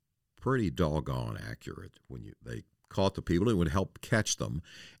it was pretty doggone accurate when they caught the people. It would help catch them.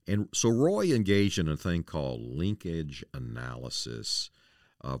 And so Roy engaged in a thing called linkage analysis,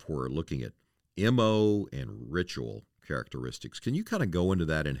 of where looking at MO and ritual characteristics. Can you kind of go into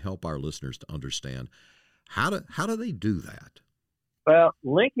that and help our listeners to understand how do they do that? Well,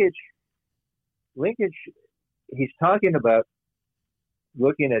 linkage, he's talking about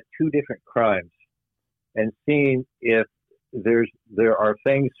looking at two different crimes and seeing if there are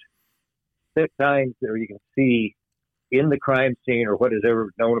things, signs that you can see in the crime scene or what is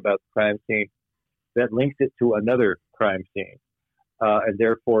ever known about the crime scene that links it to another crime scene, and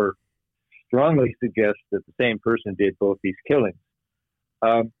therefore strongly suggests that the same person did both these killings.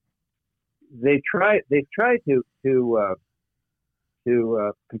 They've tried to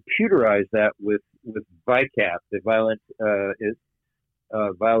computerize that with VICAP, the Violent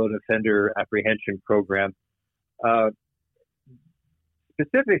Offender Apprehension Program.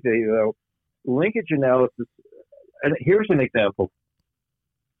 Specifically, though, linkage analysis. And here's an example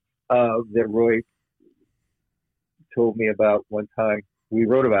that Roy told me about one time. We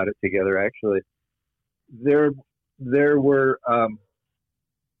wrote about it together, actually. There was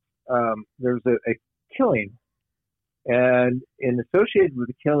a killing, and associated with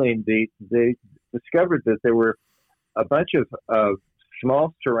the killing, they discovered that there were a bunch of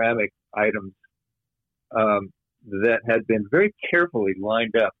small ceramic items that had been very carefully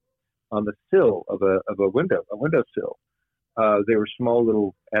lined up on the sill of a windowsill. They were small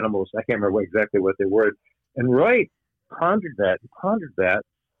little animals. I can't remember exactly what they were. And Roy pondered that.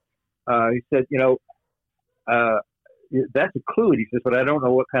 He said, that's a clue. He says, but I don't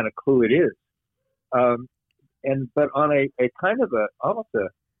know what kind of clue it is. But on a kind of almost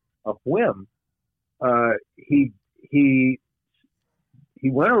a whim, he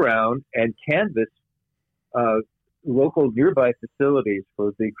went around and canvassed local nearby facilities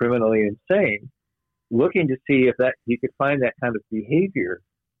for the criminally insane, looking to see if he could find that kind of behavior.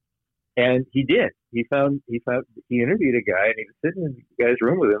 And he did. He interviewed a guy, and he was sitting in the guy's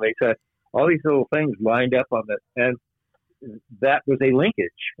room with him. They said all these little things lined up on and that was a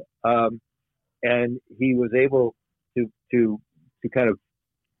linkage. And he was able to kind of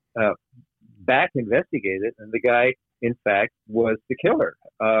back investigate it, and the guy, in fact, was the killer,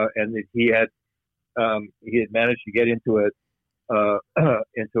 and that he had managed to get into a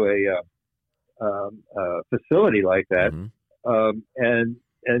facility like that,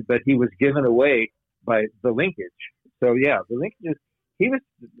 but he was given away by the linkage. So yeah, the linkages.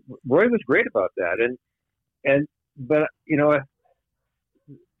 Roy was great about that, but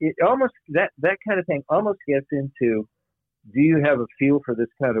it almost that kind of thing almost gets into, do you have a feel for this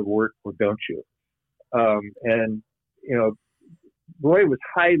kind of work or don't you? Roy was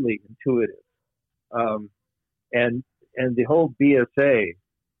highly intuitive, and the whole BSA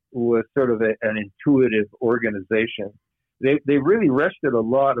was sort of an intuitive organization. They really rested a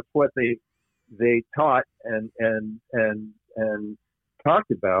lot of what they taught and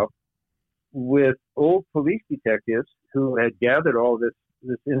talked about with old police detectives who had gathered all this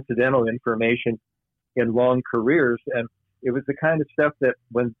incidental information in long careers, and it was the kind of stuff that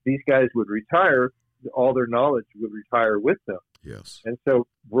when these guys would retire, all their knowledge would retire with them. Yes. And so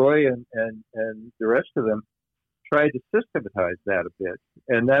Roy and the rest of them tried to systematize that a bit,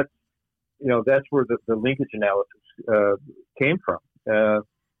 and that's where the linkage analysis came from.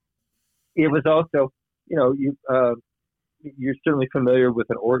 It was also, you're certainly familiar with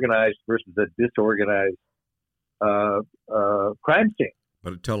an organized versus a disorganized crime scene.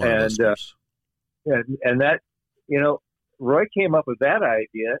 But tell our listeners. And that, Roy came up with that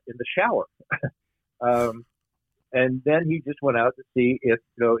idea in the shower. And then he just went out to see if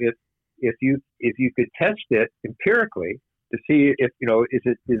you could test it empirically to see if,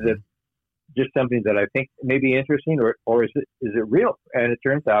 is it just something that I think may be interesting or is it real? And it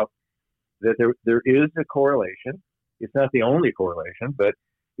turns out that there is a correlation. It's not the only correlation, but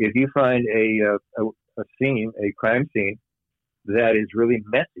if you find a crime scene that is really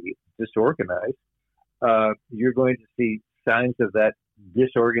messy, disorganized, you're going to see signs of that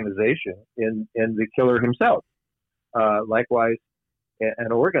disorganization in the killer himself. Likewise,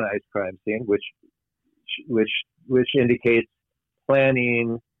 an organized crime scene, which indicates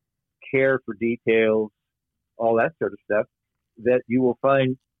planning, care for details, all that sort of stuff, that you will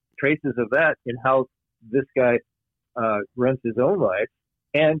find traces of that in how this guy runs his own life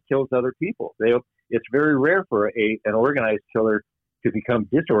and kills other people. It's very rare for an organized killer to become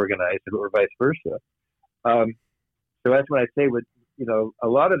disorganized or vice versa. So that's what I say with, a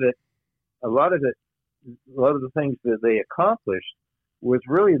lot of the things that they accomplished was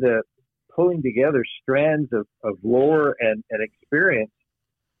really the pulling together strands of lore and experience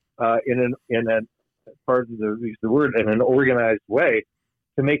in an organized way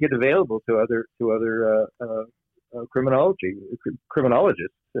to make it available to other criminologists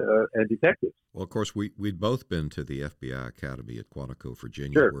and detectives. Well, of course, we'd both been to the FBI Academy at Quantico,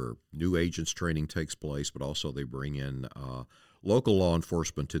 Virginia, sure, where new agents training takes place, but also they bring in local law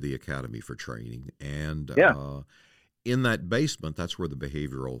enforcement to the academy for training. And in that basement, that's where the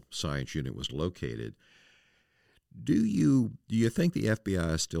behavioral science unit was located. Do you think the FBI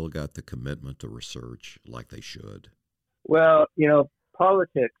has still got the commitment to research like they should? Well,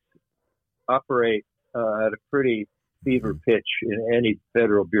 politics operate at a pretty fever pitch in any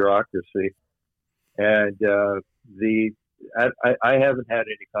federal bureaucracy. And I haven't had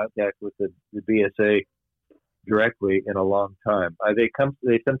any contact with the BSA directly in a long time. They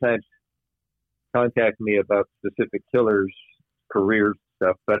sometimes contact me about specific killers' careers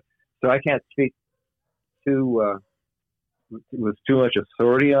stuff, but so I can't speak too with too much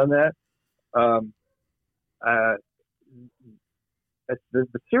authority on that. Uh,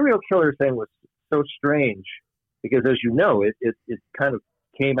 the serial killer thing was so strange because, as you know, it kind of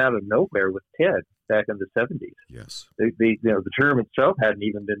came out of nowhere with Ted back in the 70s. Yes. The term itself hadn't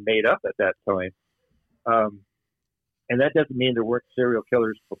even been made up at that time. And that doesn't mean there weren't serial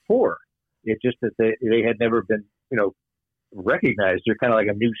killers before. It's just that they had never been, recognized. They're kind of like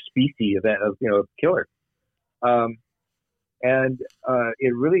a new species of killer. And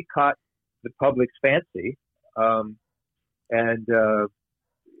it really caught the public's fancy.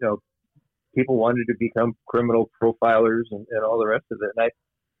 People wanted to become criminal profilers and all the rest of it. And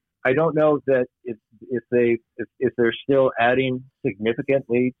I don't know that if they're still adding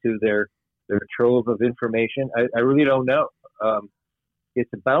significantly to their trove of information. I really don't know.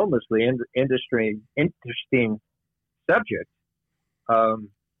 It's a boundlessly interesting subject.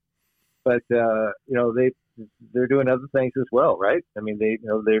 But they're doing other things as well, right? I mean, they're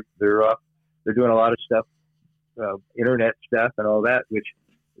doing a lot of stuff, internet stuff and all that, which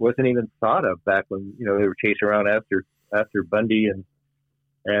wasn't even thought of back when they were chasing around after Bundy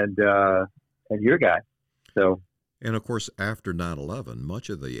and your guy. So, and of course, after 9/11, much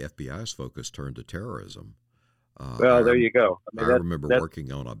of the FBI's focus turned to terrorism. Well, there you go. I remember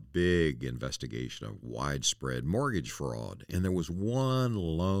working on a big investigation of widespread mortgage fraud, and there was one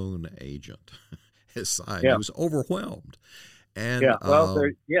lone agent assigned. He was overwhelmed. And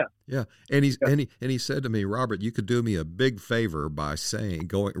and he said to me, Robert, you could do me a big favor by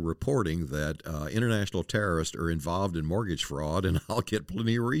reporting that international terrorists are involved in mortgage fraud, and I'll get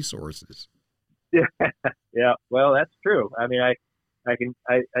plenty of resources. Yeah. Well, that's true. I mean, I can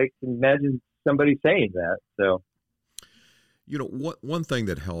imagine somebody saying that. So, one thing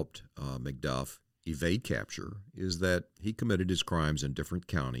that helped McDuff evade capture is that he committed his crimes in different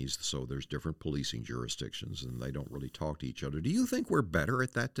counties, so there's different policing jurisdictions, and they don't really talk to each other. Do you think we're better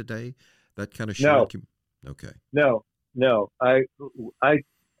at that today? That kind of Okay. No. I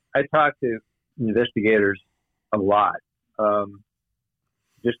talk to investigators a lot,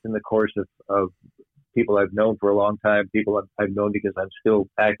 just in the course of people I've known for a long time, people I've known because I'm still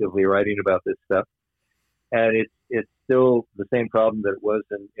actively writing about this stuff, and it's still the same problem that it was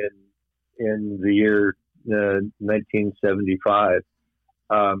in the year 1975.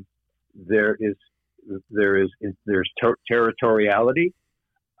 There's territoriality.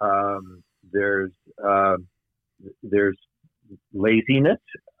 There's laziness.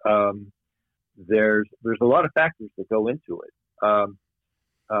 There's a lot of factors that go into it.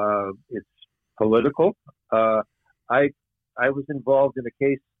 It's political. I was involved in a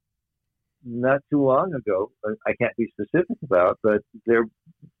case not too long ago. I can't be specific about, but there's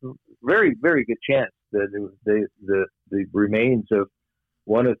very, very good chance that the remains of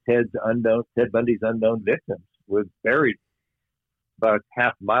one of Ted Bundy's unknown victims was buried about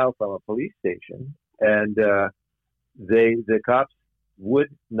half a mile from a police station, and the cops would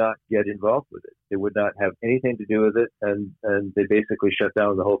not get involved with it. They would not have anything to do with it, and they basically shut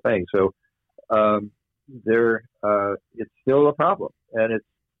down the whole thing. So it's still a problem,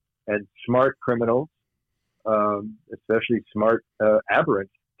 and smart criminals, especially smart aberrant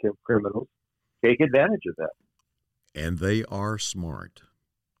criminals, take advantage of that. And they are smart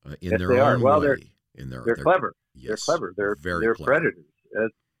in yes, their they own are. Well, way. They're clever. Yes, they're clever. They're clever. predators.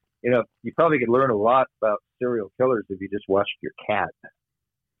 You probably could learn a lot about serial killers if you just watched your cat.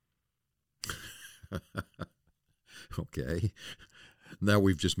 Okay. Now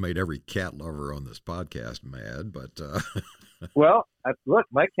we've just made every cat lover on this podcast mad, but well, look,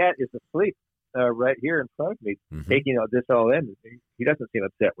 my cat is asleep right here in front of me, taking this all in. He doesn't seem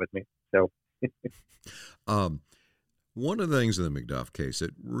upset with me. So, one of the things in the McDuff case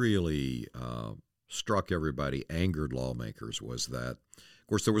that really struck everybody, angered lawmakers, was that, of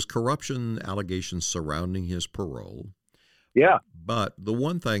course, there was corruption allegations surrounding his parole. Yeah. But the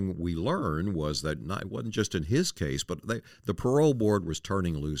one thing we learned was that it wasn't just in his case, but the parole board was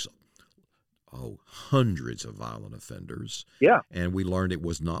turning loose hundreds of violent offenders. Yeah. And we learned it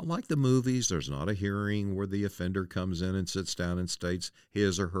was not like the movies. There's not a hearing where the offender comes in and sits down and states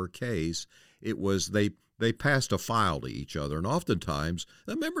his or her case. It was they passed a file to each other, and oftentimes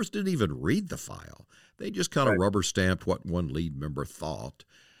the members didn't even read the file. They just kind of rubber stamped what one lead member thought.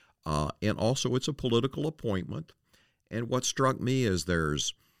 And also it's a political appointment. And what struck me is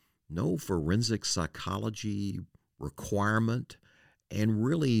there's no forensic psychology requirement, and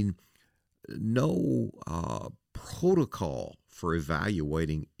really no protocol for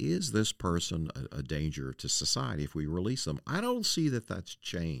evaluating, is this person a danger to society if we release them? I don't see that that's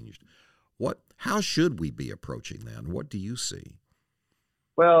changed. How should we be approaching that? What do you see?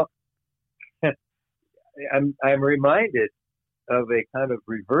 Well, I'm reminded of a kind of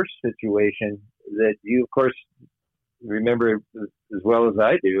reverse situation that you, of course, remember as well as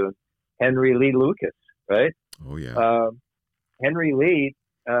I do. Henry Lee Lucas, right? Oh yeah. Henry Lee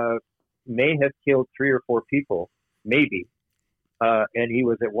may have killed 3 or 4 people, maybe, and he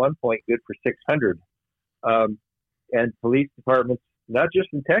was at one point good for 600. And police departments, not just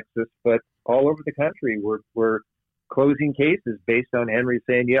in Texas, but all over the country, were closing cases based on Henry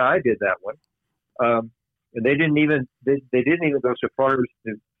saying, "Yeah, I did that one." And they didn't even go so far as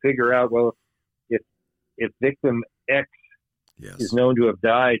to figure out, well, if victim X Yes. is known to have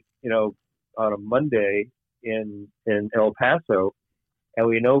died, on a Monday in El Paso, and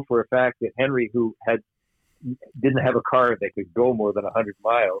we know for a fact that Henry, who didn't have a car that could go more than 100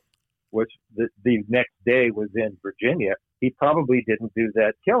 miles, which the next day was in Virginia, he probably didn't do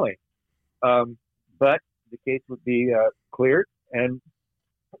that killing. But the case would be cleared, and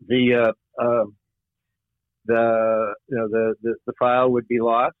the file would be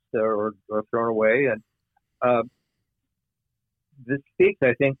lost or thrown away. And this speaks,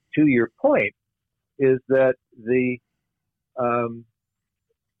 I think, to your point, is that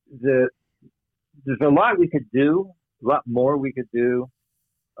there's a lot we could do, a lot more we could do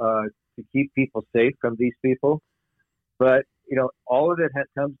to keep people safe from these people. But all of it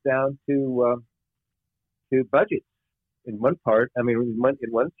comes down to budgets. In one part, I mean,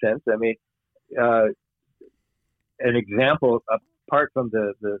 in one sense, I mean, an example apart from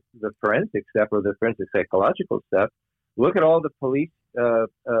the forensic stuff or the forensic psychological stuff. Look at all the police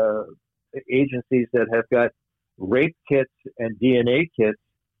agencies that have got rape kits and DNA kits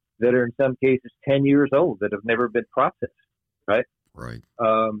that are in some cases 10 years old that have never been processed, right? Right.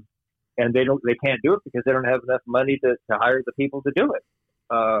 And they can't do it because they don't have enough money to hire the people to do it.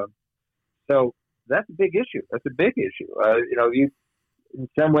 So that's a big issue. That's a big issue. In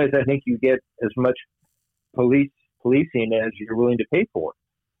some ways, I think you get as much policing as you're willing to pay for.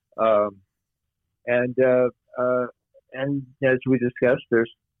 And as we discussed,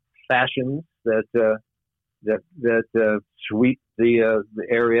 there's fashions that sweep the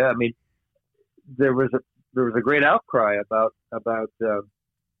area. I mean, there was a great outcry about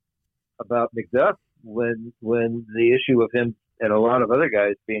McDuff when the issue of him and a lot of other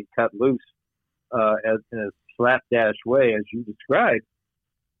guys being cut loose as in a slapdash way, as you described.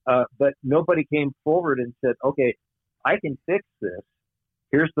 But nobody came forward and said, "Okay, I can fix this.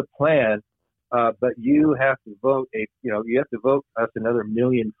 Here's the plan." But you have to vote us another $1.5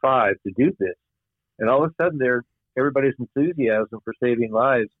 million to do this. And all of a sudden everybody's enthusiasm for saving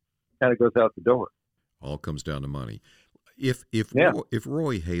lives kind of goes out the door. All comes down to money. If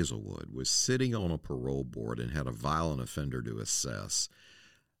Roy Hazelwood was sitting on a parole board and had a violent offender to assess,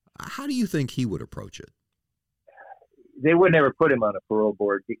 how do you think he would approach it? They would never put him on a parole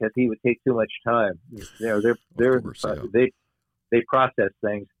board because he would take too much time. They process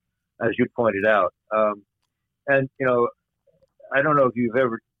things, as you pointed out. And I don't know if you've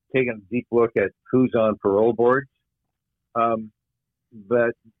ever taken a deep look at who's on parole boards,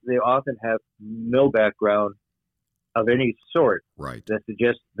 but they often have no background of any sort, right, that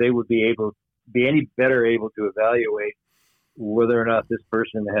suggests they would be any better able to evaluate whether or not this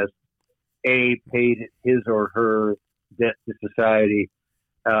person has paid his or her debt to society,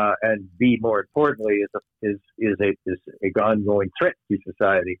 and B, more importantly, is a ongoing threat to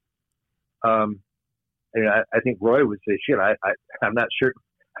society. And I think Roy would say, "Shit, I'm not sure.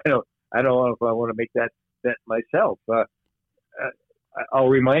 I don't know if I want to make that bet myself." I'll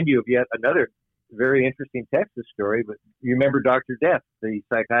remind you of yet another very interesting Texas story. But you remember Dr. Death, the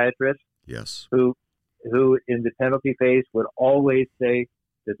psychiatrist? Yes. Who in the penalty phase would always say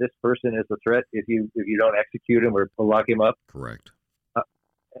that this person is a threat if you don't execute him or lock him up. Correct.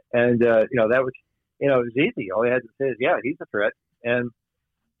 And that was it was easy. All he had to say is, "Yeah, he's a threat," and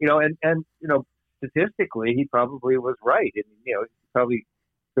statistically, he probably was right. And, he probably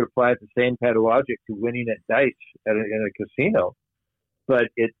could apply the same kind of logic to winning at dice in a casino,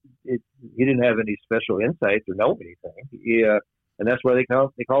 but he didn't have any special insights or know anything. And that's why they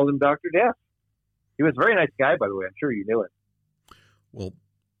called him Dr. Death. He was a very nice guy, by the way. I'm sure you knew him. Well,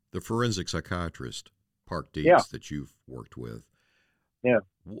 the forensic psychiatrist, Park Dietz, that you've worked with,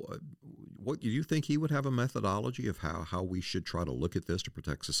 what do you think he would have a methodology of how we should try to look at this to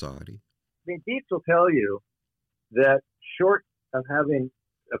protect society? I mean, Dietz will tell you that short of having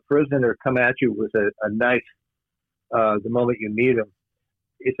a prisoner come at you with a knife the moment you meet him,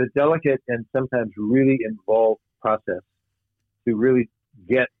 it's a delicate and sometimes really involved process to really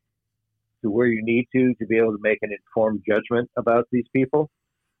get to where you need to be able to make an informed judgment about these people.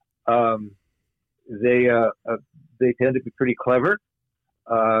 They tend to be pretty clever.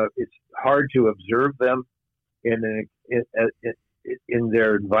 It's hard to observe them in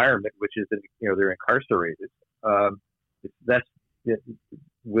their environment, which is they're incarcerated.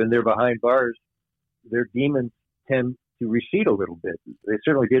 When they're behind bars, their demons tend to recede a little bit. They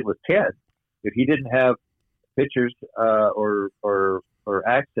certainly did with Ted. If he didn't have pictures or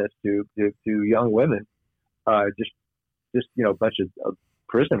access to young women, just a bunch of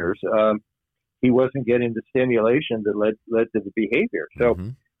prisoners, he wasn't getting the stimulation that led to the behavior. So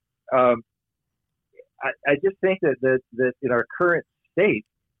I just think that in our current state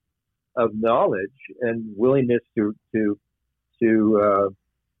of knowledge and willingness to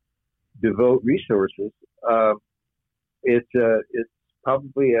devote resources, it's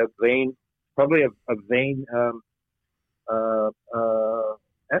probably a vain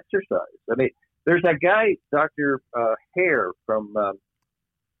exercise. I mean, there's that guy, Dr. Hare from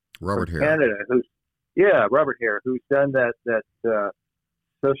Robert Hare, Canada, Robert Hare, who's done that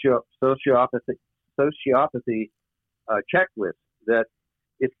sociopathy checklist. That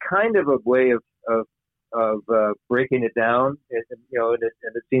it's kind of a way of breaking it down, and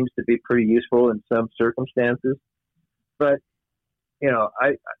it seems to be pretty useful in some circumstances. But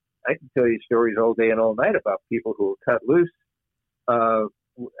I can tell you stories all day and all night about people who were cut loose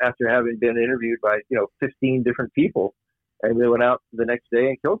after having been interviewed by 15 different people, and they went out the next day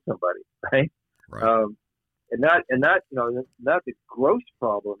and killed somebody, right? And not the gross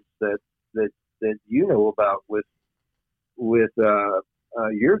problems that you know about with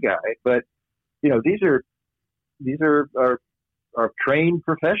your guy, but these are trained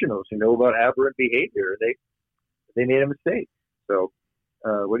professionals who know about aberrant behavior. They made a mistake. So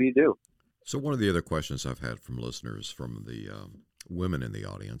what do you do? So one of the other questions I've had from listeners, from the women in the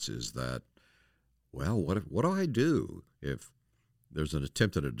audience, is that, well, what do I do if there's an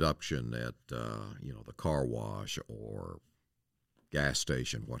attempted abduction at the car wash or gas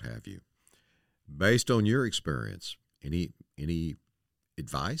station, what have you? Based on your experience, any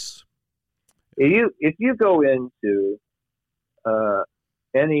advice? If you go into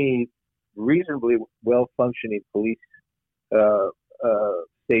any reasonably well functioning police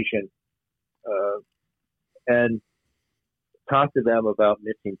station and talk to them about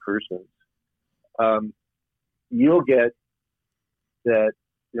missing persons, you'll get that.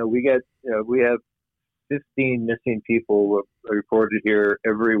 We have 15 missing people reported here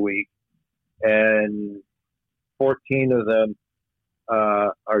every week, and 14 of them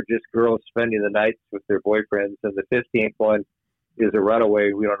are just girls spending the nights with their boyfriends, and the 15th one is a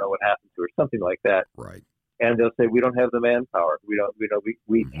runaway. We don't know what happened to her, something like that. Right. And they'll say, we don't have the manpower.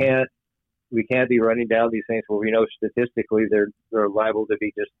 We can't be running down these things. Well, we know statistically they're liable to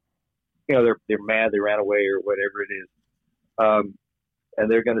be just, they're mad, they ran away or whatever it is. And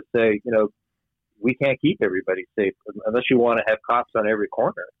they're going to say, we can't keep everybody safe unless you want to have cops on every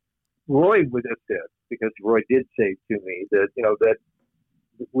corner. Roy would have said, because Roy did say to me that, that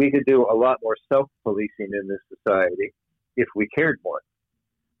we could do a lot more self-policing in this society if we cared more.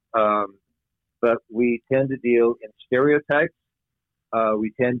 But we tend to deal in stereotypes.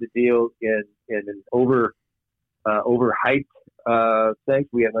 We tend to deal in an overhyped things.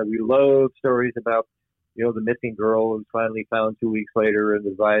 We load stories about, the missing girl who's finally found 2 weeks later in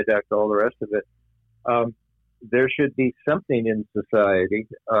the viaduct, all the rest of it. There should be something in society,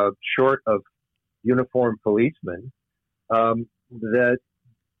 short of uniformed policemen,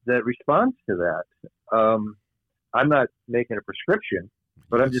 that responds to that. I'm not making a prescription,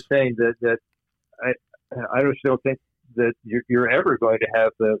 but I'm just saying that I don't still think that you're ever going to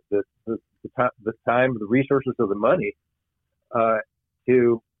have the time, the resources, or the money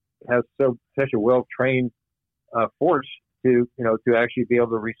to have such a well trained force to actually be able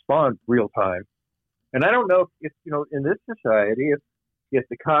to respond real time. And I don't know if in this society, if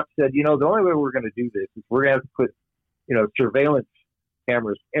the cops said, the only way we're going to do this is we're going to have to put surveillance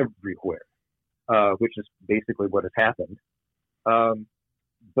cameras everywhere, which is basically what has happened.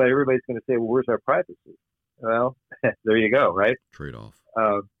 But everybody's going to say, well, where's our privacy? Well, there you go, right? Trade off.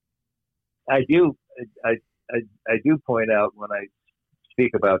 I do point out when I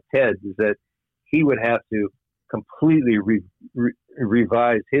speak about Ted is that he would have to completely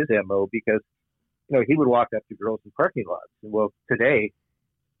revise his MO, because he would walk up to girls in parking lots. Well, today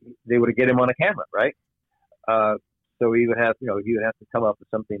they would get him on a camera, right? So he would have to come up with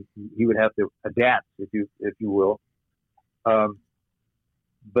something. He would have to adapt, if you will.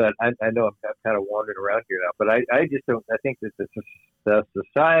 but I know I'm kind of wandering around here now. But I just don't. I think that the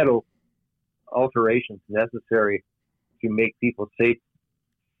societal alterations necessary to make people safe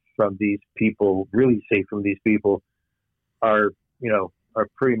from these people, really safe from these people, are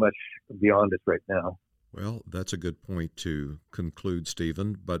pretty much beyond us right now. Well, that's a good point to conclude,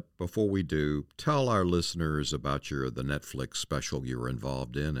 Stephen. But before we do, tell our listeners about the Netflix special you're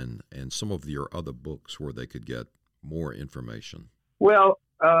involved in and some of your other books where they could get more information. Well,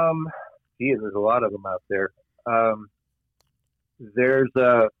 there's a lot of them out there. There's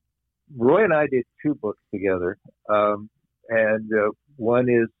Roy and I did 2 books together, and one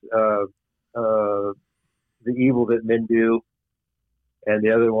is The Evil That Men Do, and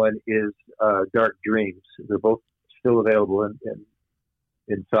the other one is Dark Dreams. They're both still available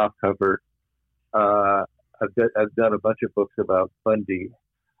in softcover. I've done a bunch of books about Bundy.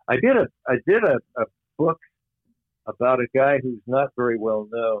 I did a book about a guy who's not very well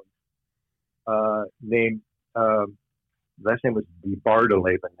known, named last name was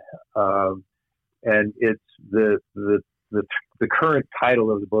Bartoleben, and it's the current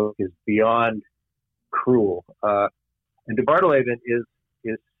title of the book is Beyond Cruel. And Bartoleben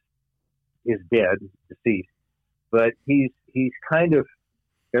is dead, deceased, but he's kind of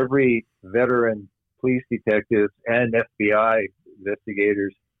every veteran police detective and FBI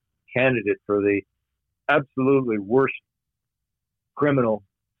investigators candidate for the absolutely worst criminal,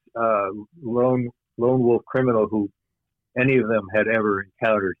 lone wolf criminal who any of them had ever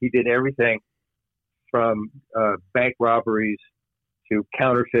encountered. He did everything from bank robberies to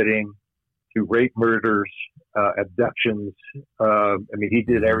counterfeiting to rape murders, abductions. He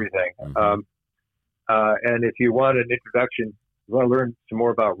did everything. And if you want an introduction, you want to learn some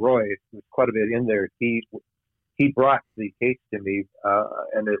more about Roy, there's quite a bit in there. He brought the case to me,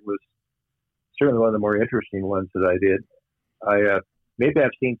 and it was certainly one of the more interesting ones that I did. Maybe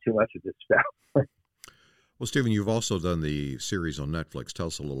I've seen too much of this stuff. Well, Stephen, you've also done the series on Netflix. Tell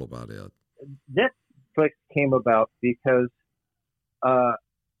us a little about it. Netflix came about because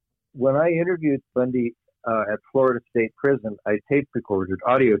when I interviewed Bundy at Florida State Prison, I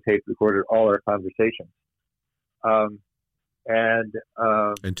audio tape recorded all our conversations. And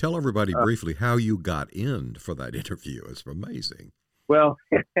tell everybody briefly how you got in for that interview. It's amazing. Well,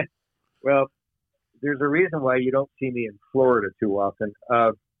 there's a reason why you don't see me in Florida too often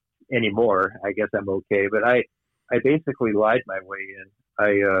anymore. I guess I'm okay, but I basically lied my way in.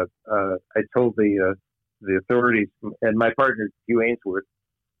 I told the authorities, and my partner Hugh Ainsworth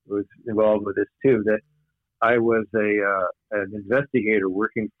was involved with this too, that I was an investigator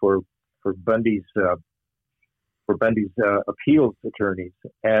working for Bundy's appeals attorneys,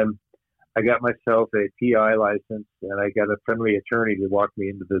 and I got myself a PI license, and I got a friendly attorney to walk me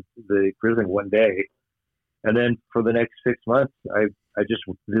into the prison one day, and then for the next 6 months, I just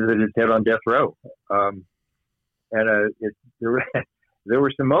visited Ted on death row, there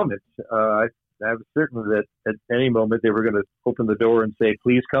were some moments. I was certain that at any moment they were going to open the door and say,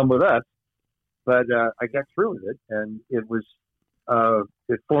 "Please come with us," but I got through with it, and it was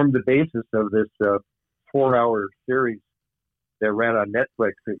it formed the basis of this 4-hour series that ran on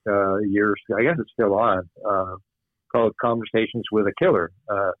Netflix years. I guess it's still on, called "Conversations with a Killer,"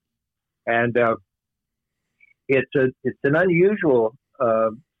 and it's an unusual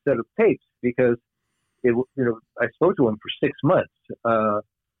set of tapes because I spoke to him for 6 months,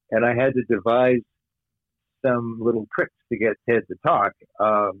 and I had to devise some little tricks to get Ted to talk,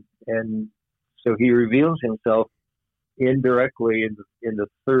 and so he reveals himself indirectly in the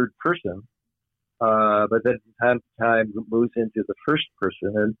third person. But then from time to time moves into the first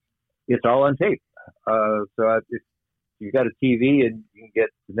person, and it's all on tape. So if you've got a TV and you can get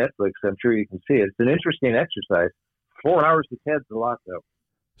to Netflix, I'm sure you can see it. It's an interesting exercise. 4 hours of Ted's a lot, though.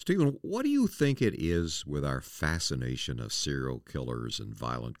 Stephen, what do you think it is with our fascination of serial killers and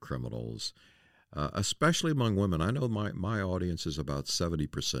violent criminals, especially among women? I know my audience is about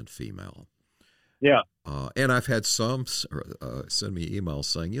 70% female. Yeah. And I've had some send me emails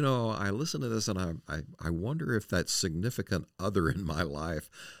saying, I listen to this and I wonder if that significant other in my life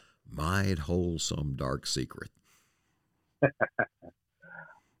might hold some dark secret.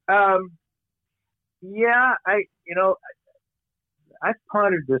 Yeah, I've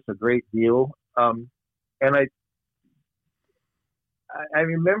pondered this a great deal. And I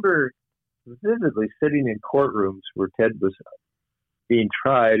remember vividly sitting in courtrooms where Ted was being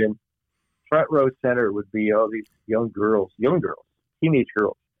tried, and front row center would be all these young girls, teenage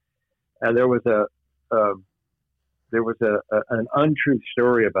girls, and there was an untrue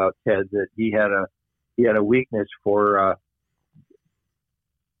story about Ted that he had a weakness for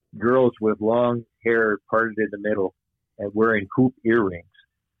girls with long hair parted in the middle and wearing hoop earrings,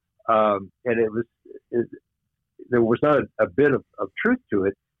 And there was not a bit of truth to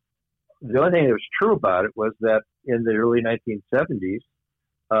it. The only thing that was true about it was that in the early 1970s,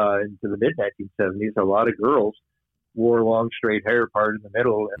 into the mid 1970s, a lot of girls wore long straight hair parted in the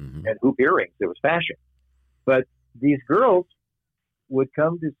middle and hoop earrings. It was fashion. But these girls would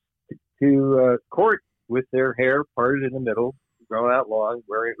come to court with their hair parted in the middle, grown out long,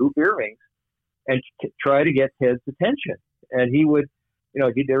 wearing hoop earrings, and try to get Ted's attention. And he would,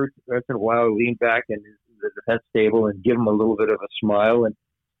 he'd every once in a while lean back in the defense table and give him a little bit of a smile. And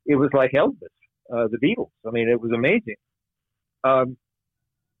it was like Elvis, the Beatles. I mean, it was amazing. And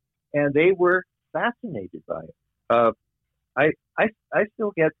they were fascinated by it. I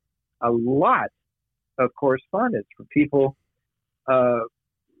still get a lot of correspondence from people,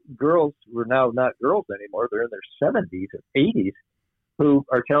 girls who are now not girls anymore, they're in their 70s and 80s, who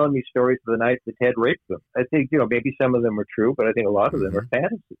are telling me stories of the night that Ted raped them. I think, maybe some of them are true, but I think a lot of them are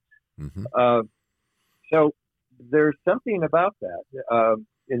fantasies. So there's something about that.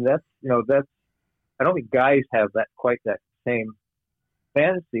 And that's, I don't think guys have quite that same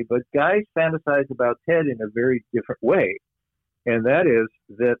fantasy, but guys fantasize about Ted in a very different way. And that is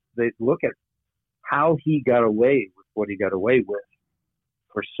that they look at how he got away with what he got away with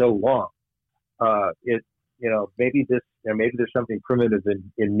for so long. Maybe there's something primitive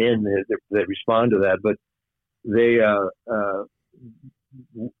in men that respond to that, but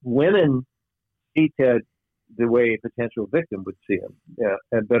women see Ted the way a potential victim would see him. Yeah.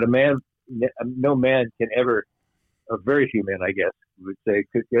 But no man can ever, or very few men, I guess, would say,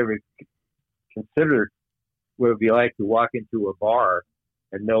 could ever consider what it would be like to walk into a bar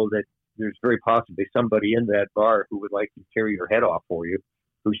and know that there's very possibly somebody in that bar who would like to tear your head off for you.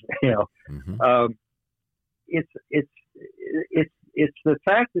 Who's, it's the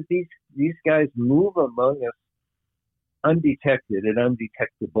fact that these guys move among us undetected and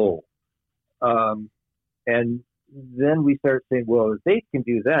undetectable. And then we start saying, well, if they can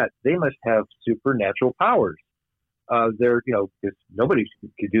do that, they must have supernatural powers. Because nobody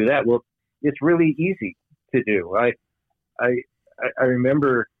can do that. Well, it's really easy to do. I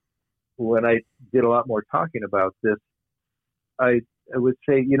remember when I did a lot more talking about this, I would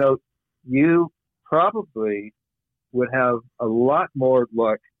say, you probably would have a lot more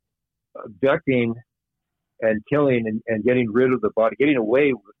luck abducting and killing and getting rid of the body, getting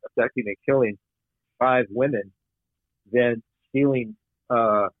away with abducting and killing 5 women than stealing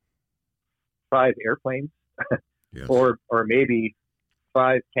 5 airplanes yes. or maybe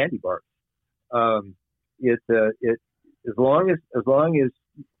 5 candy bars. As long as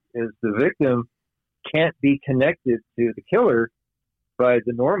the victim can't be connected to the killer by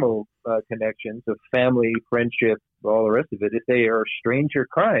the normal connections of family, friendship, all the rest of it, if they are stranger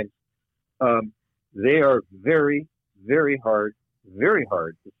crimes, they are very, very hard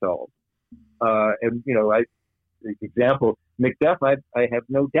to solve. The example, McDuff, I have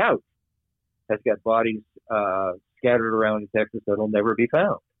no doubt, has got bodies scattered around in Texas that'll never be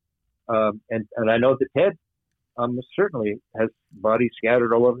found. And I know that Ted certainly has bodies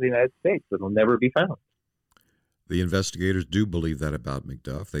scattered all over the United States that'll never be found. The investigators do believe that about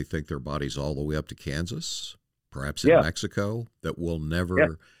McDuff. They think there are bodies all the way up to Kansas, perhaps in Mexico, that will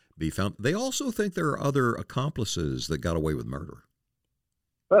never be found. They also think there are other accomplices that got away with murder.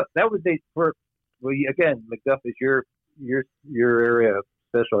 Well, that would be again, McDuff is your area of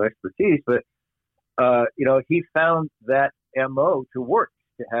special expertise, but he found that MO to work,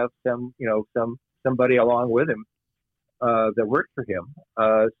 to have somebody along with him that worked for him.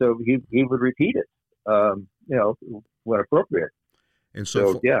 So he would repeat it, when appropriate. And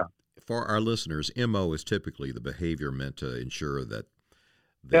so for our listeners, MO is typically the behavior meant to ensure that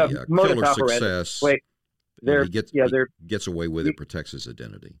the killer's success, he gets away with it, protects his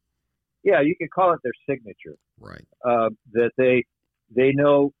identity. Yeah, you could call it their signature. Right. That they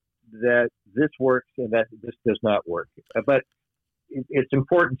know that this works and that this does not work. But it's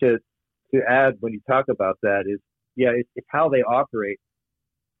important to add when you talk about that is, it's how they operate,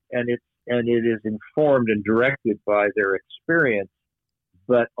 and it is informed and directed by their experience,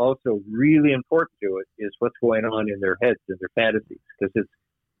 but also really important to it is what's going on in their heads and their fantasies, because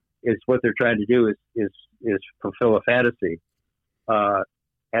it's what they're trying to do is fulfill a fantasy,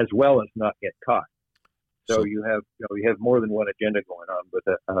 as well as not get caught. So you have more than one agenda going on with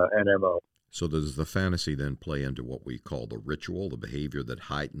an MO. So does the fantasy then play into what we call the ritual, the behavior that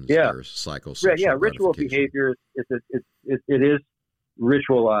heightens their psychosexual Yeah, ritual behavior it is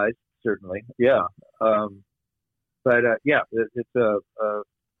ritualized, certainly. Yeah,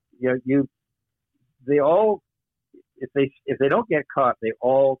 they all, if they don't get caught, they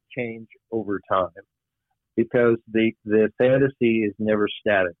all change over time, because the fantasy is never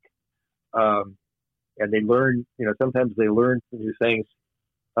static. And they learn, sometimes they learn new things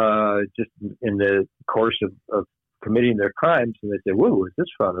just in the course of committing their crimes, and they say, "Whoa, is this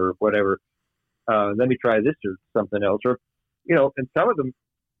fun?" or whatever. Let me try this or something else, or and some of them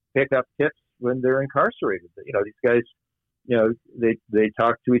pick up tips when they're incarcerated. These guys, they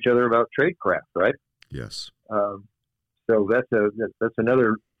talk to each other about tradecraft, right? Yes. So that's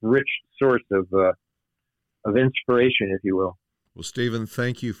another rich source of inspiration, if you will. Well, Stephen,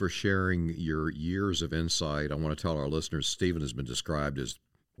 thank you for sharing your years of insight. I want to tell our listeners, Stephen has been described as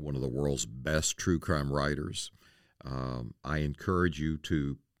one of the world's best true crime writers. I encourage you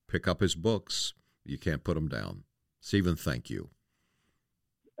to pick up his books. You can't put them down. Stephen, thank you.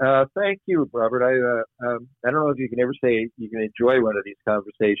 Thank you, Robert. I don't know if you can ever say you can enjoy one of these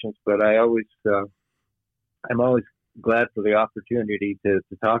conversations, but I'm always glad for the opportunity to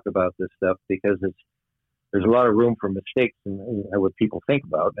talk about this stuff, because there's a lot of room for mistakes and what people think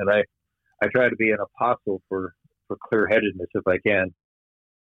about, and I try to be an apostle for clear-headedness if I can.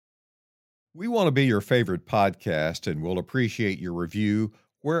 We want to be your favorite podcast, and we'll appreciate your review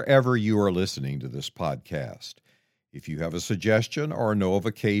wherever you are listening to this podcast. If you have a suggestion or know of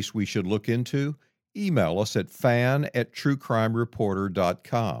a case we should look into, email us at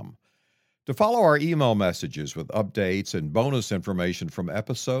fan@truecrimereporter.com. To follow our email messages with updates and bonus information from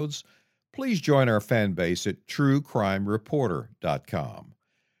episodes, please join our fan base at truecrimereporter.com.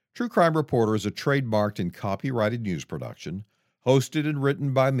 True Crime Reporter is a trademarked and copyrighted news production, hosted and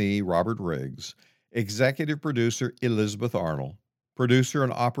written by me, Robert Riggs, executive producer Elizabeth Arnold, producer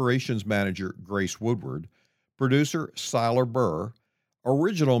and operations manager Grace Woodward, producer Siler Burr,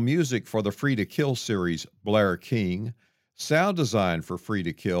 original music for the Free to Kill series Blair King, sound design for Free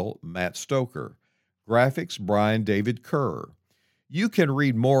to Kill Matt Stoker, graphics Brian David Kerr. You can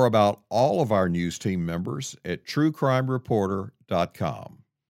read more about all of our news team members at truecrimereporter.com.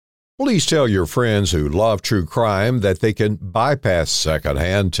 Please tell your friends who love true crime that they can bypass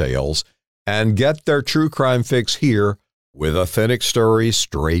secondhand tales and get their true crime fix here with authentic stories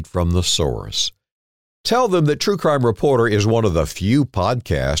straight from the source. Tell them that True Crime Reporter is one of the few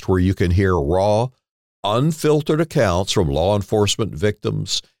podcasts where you can hear raw, unfiltered accounts from law enforcement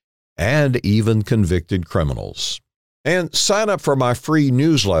victims and even convicted criminals. And sign up for my free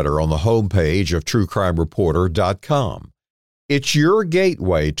newsletter on the homepage of truecrimereporter.com. It's your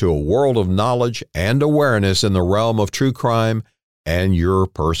gateway to a world of knowledge and awareness in the realm of true crime and your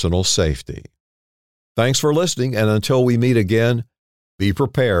personal safety. Thanks for listening, and until we meet again, be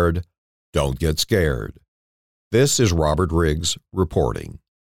prepared, don't get scared. This is Robert Riggs reporting.